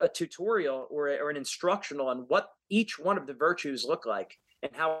almost a tutorial or an instructional on what each one of the virtues look like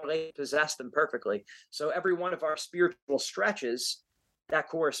and how they possess them perfectly. So every one of our spiritual stretches, that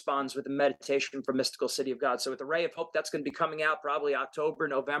corresponds with the meditation from Mystical City of God. So with the Ray of Hope, that's going to be coming out probably October,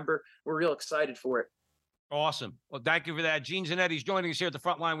 November. We're real excited for it. Awesome. Well, thank you for that. Gene Zanetti's joining us here at the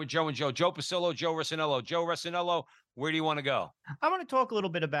front line with Joe and Joe. Joe Pasillo, Joe Rossinello. Joe Rossinello, where do you want to go? I want to talk a little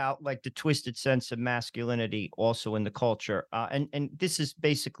bit about like the twisted sense of masculinity also in the culture. And this is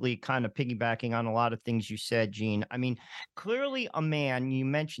basically kind of piggybacking on a lot of things you said, Gene. I mean, clearly a man, you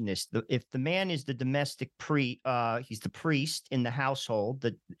mentioned this, if the man is the domestic he's the priest in the household,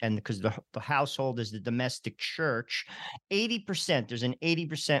 and because the household is the domestic church, 80%, there's an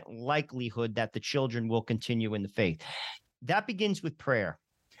 80% likelihood that the children will continue in the faith. That begins with prayer.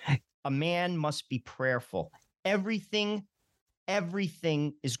 A man must be prayerful. Everything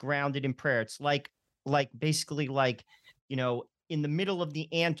is grounded in prayer. It's basically in the middle of the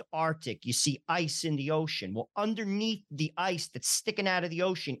Antarctic, you see ice in the ocean. Well, underneath the ice that's sticking out of the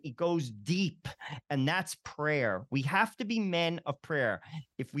ocean, it goes deep, and that's prayer. We have to be men of prayer.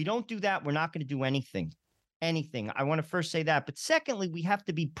 If we don't do that, we're not going to do anything. I want to first say that. But secondly, we have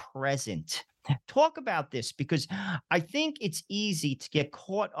to be present. Talk about this, because I think it's easy to get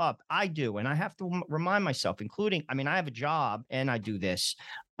caught up. I do. And I have to remind myself, I have a job and I do this,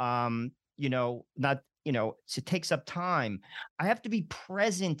 it takes up time. I have to be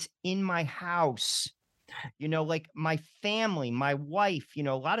present in my house, like my family, my wife. A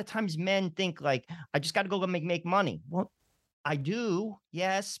lot of times men think like, I just got to go make money. Well, I do,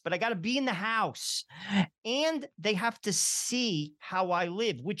 yes, but I got to be in the house. and they have to see how I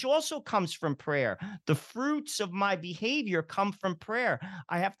live, which also comes from prayer. The fruits of my behavior come from prayer.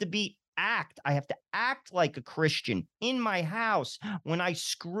 I have to act like a Christian in my house. When I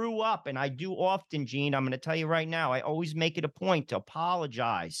screw up, and I do often, Gene, I'm going to tell you right now, I always make it a point to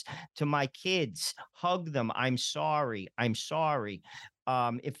apologize to my kids, hug them. I'm sorry. I'm sorry.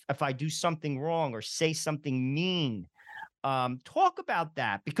 If I do something wrong or say something mean, talk about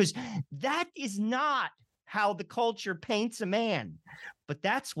that, because that is not how the culture paints a man. But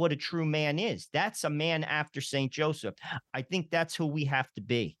that's what a true man is. That's a man after St. Joseph. I think that's who we have to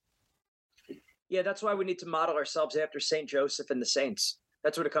be. Yeah, that's why we need to model ourselves after St. Joseph and the saints.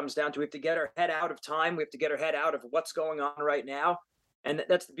 That's what it comes down to. We have to get our head out of time. We have to get our head out of what's going on right now. And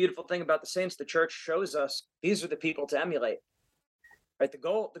that's the beautiful thing about the saints. The church shows us these are the people to emulate. Right? The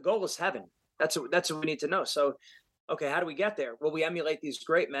goal is heaven. That's what we need to know. So, okay, how do we get there? Well, we emulate these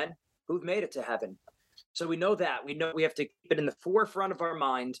great men who've made it to heaven. So we know that. We know we have to keep it in the forefront of our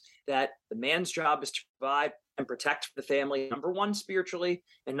mind that the man's job is to provide and protect the family, number one, spiritually,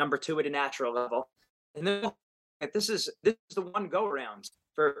 and number two, at a natural level. And then this is the one go around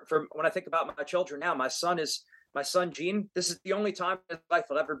for when I think about my children now. My son Gene, this is the only time in his life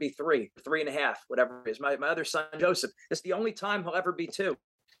he'll ever be 3.5, whatever it is. My other son, Joseph, this is the only time he'll ever be 2.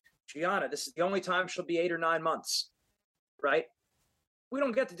 Gianna, this is the only time she'll be 8 or 9 months, right? We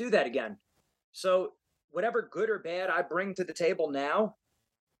don't get to do that again. So whatever good or bad I bring to the table now,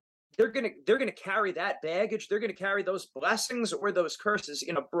 they're gonna carry that baggage. They're gonna carry those blessings or those curses.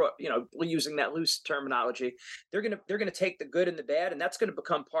 Using that loose terminology, they're gonna take the good and the bad, and that's gonna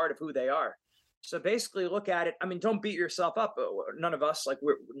become part of who they are. So basically, look at it. I mean, don't beat yourself up. None of us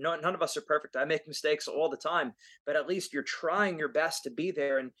none of us are perfect. I make mistakes all the time, but at least you're trying your best to be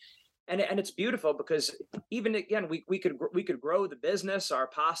there. And it's beautiful, because even again, we could grow the business, our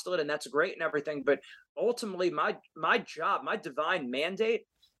apostolate, and that's great and everything. But ultimately, my job, my divine mandate,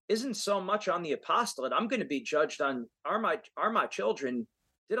 isn't so much on the apostolate. I'm going to be judged on are my children.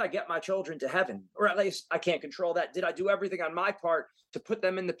 Did I get my children to heaven? Or at least I can't control that. Did I do everything on my part to put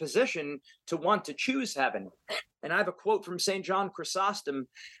them in the position to want to choose heaven? And I have a quote from St. John Chrysostom.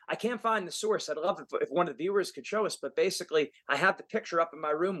 I can't find the source. I'd love if one of the viewers could show us. But basically, I have the picture up in my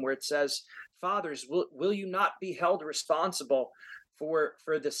room where it says, "Fathers, will you not be held responsible for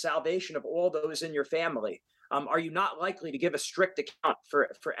the salvation of all those in your family? Are you not likely to give a strict account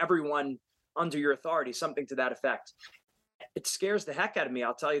for everyone under your authority?" Something to that effect. It scares the heck out of me,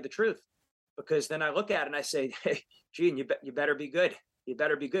 I'll tell you the truth, because then I look at it and I say, "Hey, Gene, you better be good. You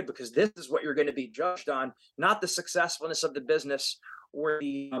better be good, because this is what you're going to be judged on, not the successfulness of the business or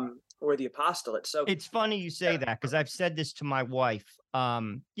the apostolate." So it's funny you say that, because I've said this to my wife.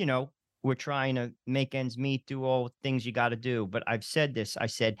 We're trying to make ends meet, do all the things you got to do. But I've said this. I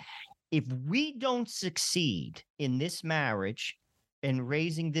said, if we don't succeed in this marriage and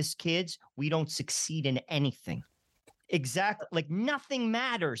raising these kids, we don't succeed in anything. Exactly. Like nothing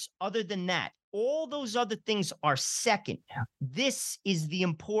matters other than that. All those other things are second. This is the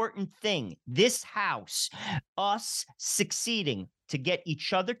important thing. This house, us succeeding to get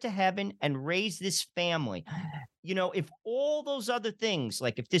each other to heaven and raise this family. If all those other things,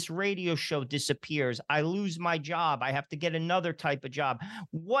 like if this radio show disappears, I lose my job, I have to get another type of job,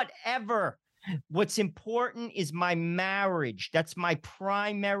 whatever. What's important is my marriage. That's my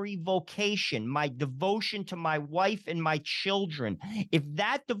primary vocation, my devotion to my wife and my children. If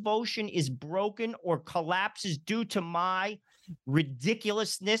that devotion is broken or collapses due to my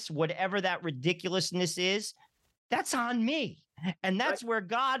ridiculousness, whatever that ridiculousness is, that's on me. And that's where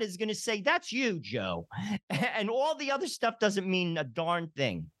God is going to say, "That's you, Joe." And all the other stuff doesn't mean a darn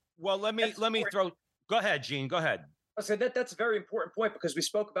thing. Well, let me throw. Go ahead, Gene. Go ahead. So that's a very important point, because we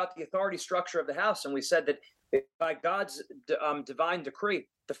spoke about the authority structure of the house, and we said that by God's divine decree,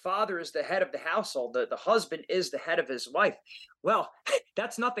 the father is the head of the household. The husband is the head of his wife. Well,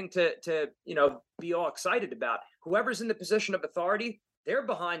 that's nothing to be all excited about. Whoever's in the position of authority, they're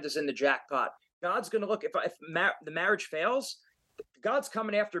behind us in the jackpot. God's going to look, if the marriage fails, God's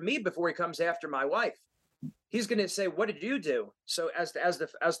coming after me before he comes after my wife. He's going to say, "What did you do?" So as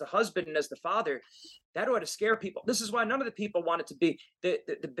the husband and as the father, that ought to scare people. This is why none of the people wanted to be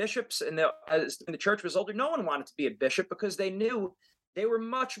the bishops, and as the church was older, no one wanted to be a bishop, because they knew they were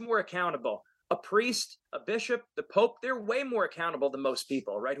much more accountable. A priest, a bishop, the pope, they're way more accountable than most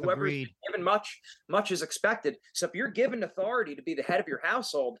people, right? Whoever's given much is expected. So if you're given authority to be the head of your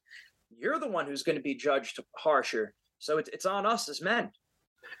household, you're the one who's going to be judged harsher. So it's on us as men.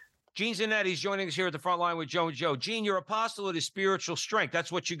 Gene Zannetti is joining us here at the front line with Joe and Joe. Gene, your apostolate is spiritual strength.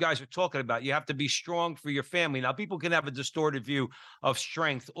 That's what you guys are talking about. You have to be strong for your family. Now, people can have a distorted view of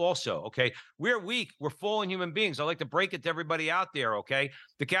strength also, okay? We're weak. We're fallen human beings. I like to break it to everybody out there, okay?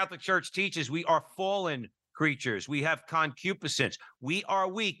 The Catholic Church teaches we are fallen creatures. We have concupiscence. We are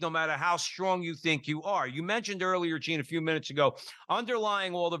weak no matter how strong you think you are. You mentioned earlier, Gene, a few minutes ago,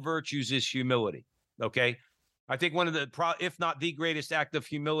 underlying all the virtues is humility, okay? I think one of the, if not the greatest act of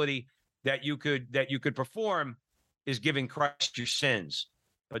humility that you could perform is giving Christ your sins.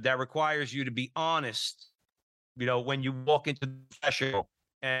 But that requires you to be honest, when you walk into the confessional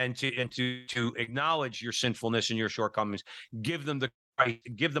and to acknowledge your sinfulness and your shortcomings, give them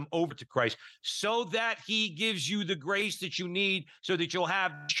over to Christ so that he gives you the grace that you need so that you'll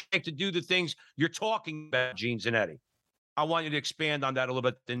have strength to do the things you're talking about, Gene Zannetti. I want you to expand on that a little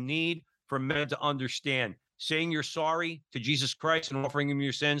bit. The need for men to understand saying you're sorry to Jesus Christ and offering him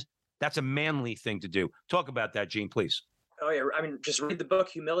your sins, that's a manly thing to do. Talk about that, Gene, please. Oh yeah, I mean, just read the book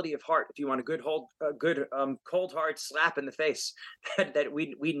 "Humility of Heart" if you want a good cold hard slap in the face. that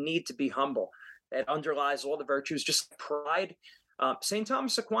we need to be humble. That underlies all the virtues. Just pride. St.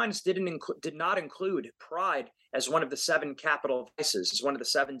 Thomas Aquinas did not include pride as one of the 7 capital vices, as one of the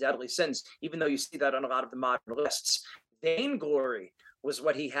 7 deadly sins. Even though you see that on a lot of the modern lists, vainglory was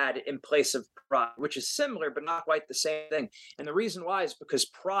what he had in place of pride, which is similar but not quite the same thing. And the reason why is because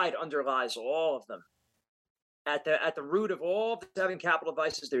pride underlies all of them. At the root of all the 7 capital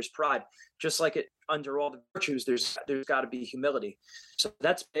vices, there's pride. Just like it under all the virtues, there's got to be humility. So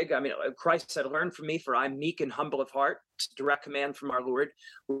that's big. I mean, Christ said, "Learn from me, for I'm meek and humble of heart." It's a direct command from our Lord.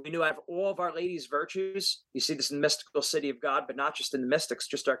 We knew out of all of Our Lady's virtues, you see this in the mystical city of God, but not just in the mystics,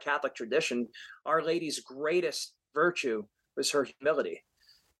 just our Catholic tradition. Our Lady's greatest virtue was her humility.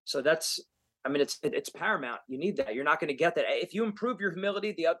 So that's, I mean, it's paramount. You need that. You're not going to get that. If you improve your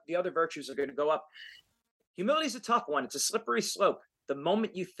humility, the other virtues are going to go up. Humility is a tough one. It's a slippery slope. The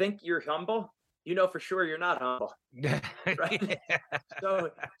moment you think you're humble, you know for sure you're not humble. Right?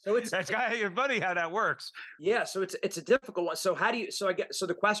 So it's that's kind of your buddy how that works. Yeah, so it's a difficult one. So so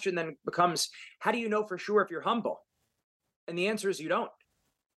the question then becomes, how do you know for sure if you're humble? And the answer is you don't.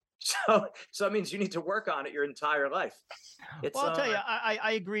 So it means you need to work on it your entire life. Well, I'll tell you,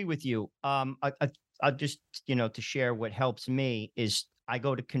 I agree with you. I just, to share what helps me is I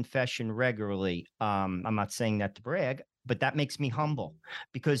go to confession regularly. I'm not saying that to brag, but that makes me humble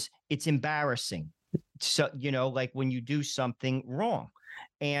because it's embarrassing. So, like when you do something wrong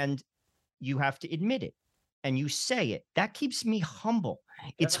and you have to admit it and you say it, that keeps me humble.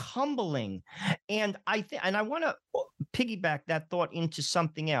 It's humbling. And I want to piggyback that thought into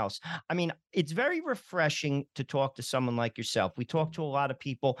something else. I mean, it's very refreshing to talk to someone like yourself. We talk to a lot of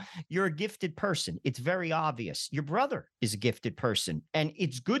people. You're a gifted person. It's very obvious. Your brother is a gifted person. And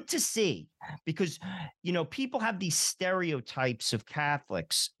it's good to see because, people have these stereotypes of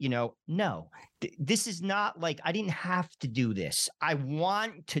Catholics, no, this is not like I didn't have to do this. I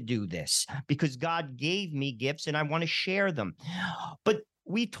want to do this because God gave me gifts and I want to share them. But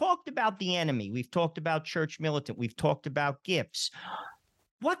we talked about the enemy. We've talked about church militant. We've talked about gifts.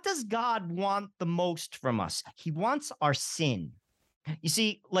 What does God want the most from us? He wants our sin. You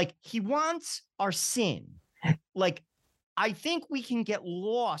see, like he wants our sin. Like I think we can get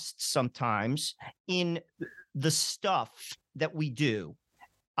lost sometimes in the stuff that we do.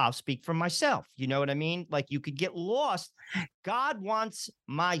 I'll speak for myself. You know what I mean? Like you could get lost. God wants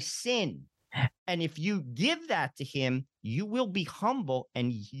my sin. And if you give that to him, you will be humble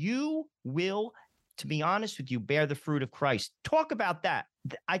and you will, to be honest with you, bear the fruit of Christ. Talk about that.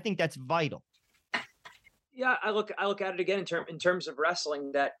 I think that's vital. Yeah, I look at it again in terms of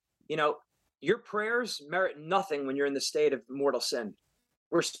wrestling that, your prayers merit nothing when you're in the state of mortal sin.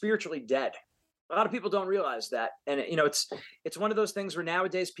 We're spiritually dead. A lot of people don't realize that. And, it's one of those things where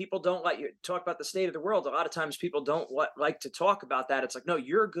nowadays people don't let you talk about the state of the world. A lot of times people don't like to talk about that. It's like, no,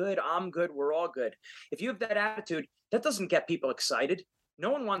 you're good. I'm good. We're all good. If you have that attitude, that doesn't get people excited.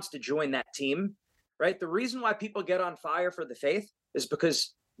 No one wants to join that team, right? The reason why people get on fire for the faith is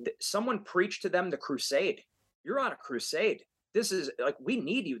because someone preached to them the crusade. You're on a crusade. This is like, we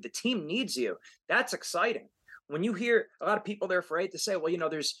need you. The team needs you. That's exciting. When you hear a lot of people, they're afraid to say, well,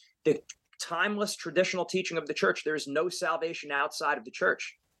 there's the timeless traditional teaching of the church. There is no salvation outside of the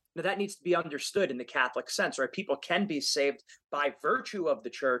church. Now that needs to be understood in the Catholic sense, right? People can be saved by virtue of the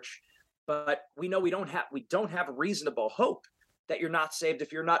church, but we know we don't have reasonable hope that you're not saved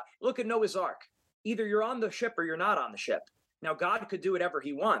if you're not. Look at Noah's Ark. Either you're on the ship or you're not on the ship. Now God could do whatever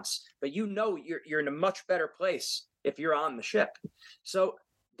he wants, but you're in a much better place if you're on the ship. So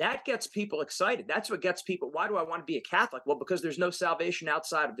That gets people excited. That's what gets people. Why do I want to be a Catholic? Well, because there's no salvation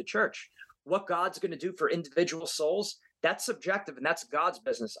outside of the church. What God's going to do for individual souls, that's subjective, and that's God's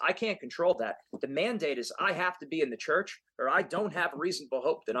business. I can't control that. The mandate is I have to be in the church, or I don't have reasonable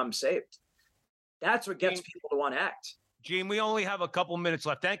hope that I'm saved. That's what gets people to want to act. Gene, we only have a couple minutes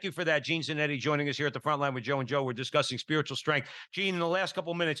left. Thank you for that. Gene Zannetti joining us here at the front line with Joe and Joe. We're discussing spiritual strength. Gene, in the last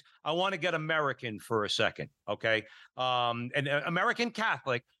couple minutes, I want to get American for a second, okay? And American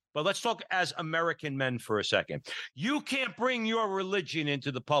Catholic, but let's talk as American men for a second. You can't bring your religion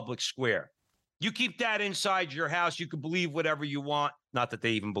into the public square. You keep that inside your house. You can believe whatever you want. Not that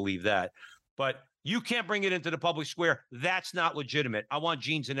they even believe that, but you can't bring it into the public square. That's not legitimate. I want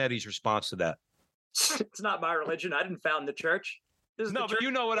Gene Zanetti's response to that. It's not my religion. I didn't found the church. No, but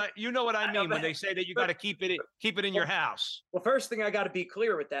you know what I mean when they say that you got to keep it in your house. Well, first thing I got to be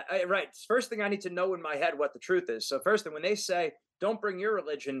clear with that. Right. First thing I need to know in my head what the truth is. So first thing, when they say don't bring your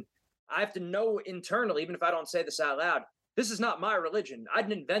religion, I have to know internally, even if I don't say this out loud, this is not my religion. I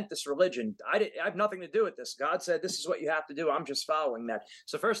didn't invent this religion. I have nothing to do with this. God said this is what you have to do. I'm just following that.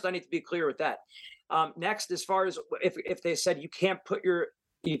 So first, I need to be clear with that. Next, as far as if they said you can't put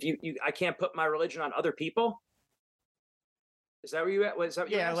I can't put my religion on other people. Is that where you at? Is that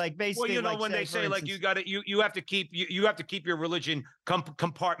what Yeah, like basically. Well, when they say like you have to keep your religion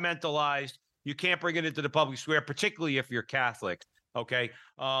compartmentalized. You can't bring it into the public square, particularly if you're Catholic. Okay,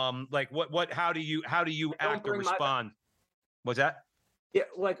 like how do you act or respond? What's that? Yeah,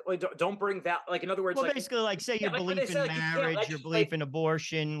 like don't bring that. Like in other words, well, basically, like say your belief in marriage, your belief in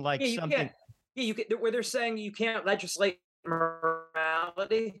abortion, like something. You can, where they're saying you can't legislate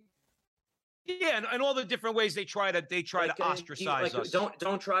morality. Yeah, and all the different ways they try to ostracize us.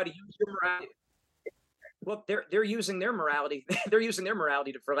 Don't try to use your morality. Well, they're using their morality. They're using their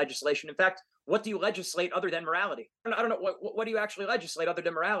morality for legislation. In fact, what do you legislate other than morality? I don't know what do you actually legislate other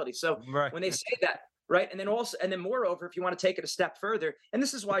than morality. So when they say that, right, and then moreover, if you want to take it a step further, and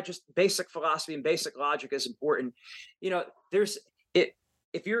this is why just basic philosophy and basic logic is important. There's it.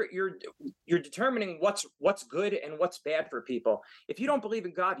 If you're determining what's good and what's bad for people, if you don't believe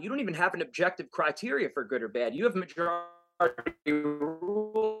in God, you don't even have an objective criteria for good or bad. You have majority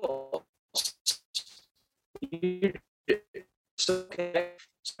rules. Okay. So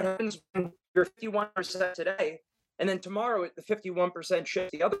what happens when you're 51% today, and then tomorrow the 51%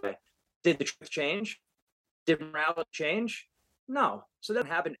 shifts the other way? Did the truth change? Did morality change? No. So they don't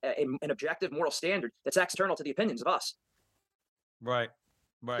have an objective moral standard that's external to the opinions of us. Right.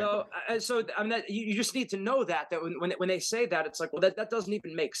 Right. So I mean, you just need to know that when they say that, it's like, well, that doesn't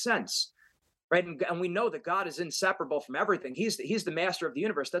even make sense, right? And we know that God is inseparable from everything. He's the master of the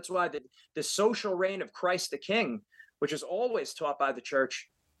universe. That's why the social reign of Christ the King, which is always taught by the church,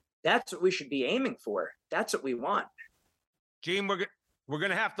 that's what we should be aiming for. That's what we want. Gene, we're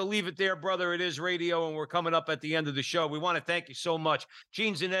going to have to leave it there, brother. It is radio, and we're coming up at the end of the show. We want to thank you so much.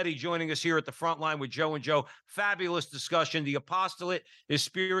 Gene Zannetti joining us here at the front line with Joe and Joe. Fabulous discussion. The apostolate is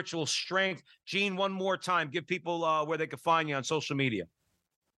spiritual strength. Gene, one more time, give people where they can find you on social media.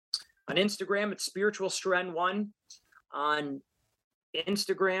 On Instagram, it's Spiritual Strength 1. On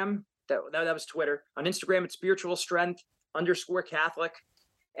Instagram, that was Twitter. On Instagram, it's Spiritual Strength _Catholic.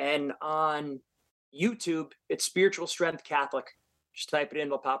 And on YouTube, it's Spiritual Strength Catholic. Just type it in,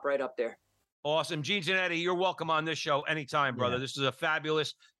 it'll pop right up there. Awesome. Gene Zannetti, you're welcome on this show anytime, brother. Yeah. This is a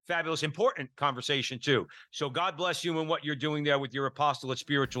fabulous, important conversation, too. So God bless you and what you're doing there with your apostolate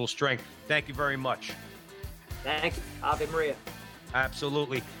spiritual strength. Thank you very much. Thank you. Ave Maria.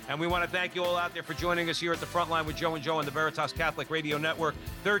 Absolutely. And we want to thank you all out there for joining us here at the front line with Joe and Joe on the Veritas Catholic Radio Network,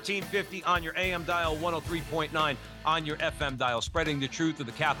 1350 on your AM dial, 103.9 on your FM dial, spreading the truth of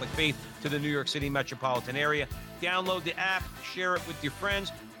the Catholic faith to the New York City metropolitan area. Download the app, share it with your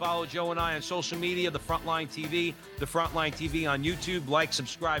friends. Follow Joe and I on social media, the Frontline TV on YouTube. Like,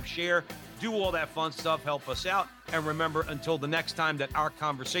 subscribe, share. Do all that fun stuff. Help us out. And remember, until the next time, that our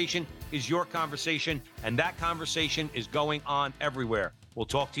conversation is your conversation, and that conversation is going on everywhere. We'll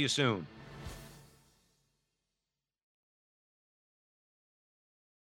talk to you soon.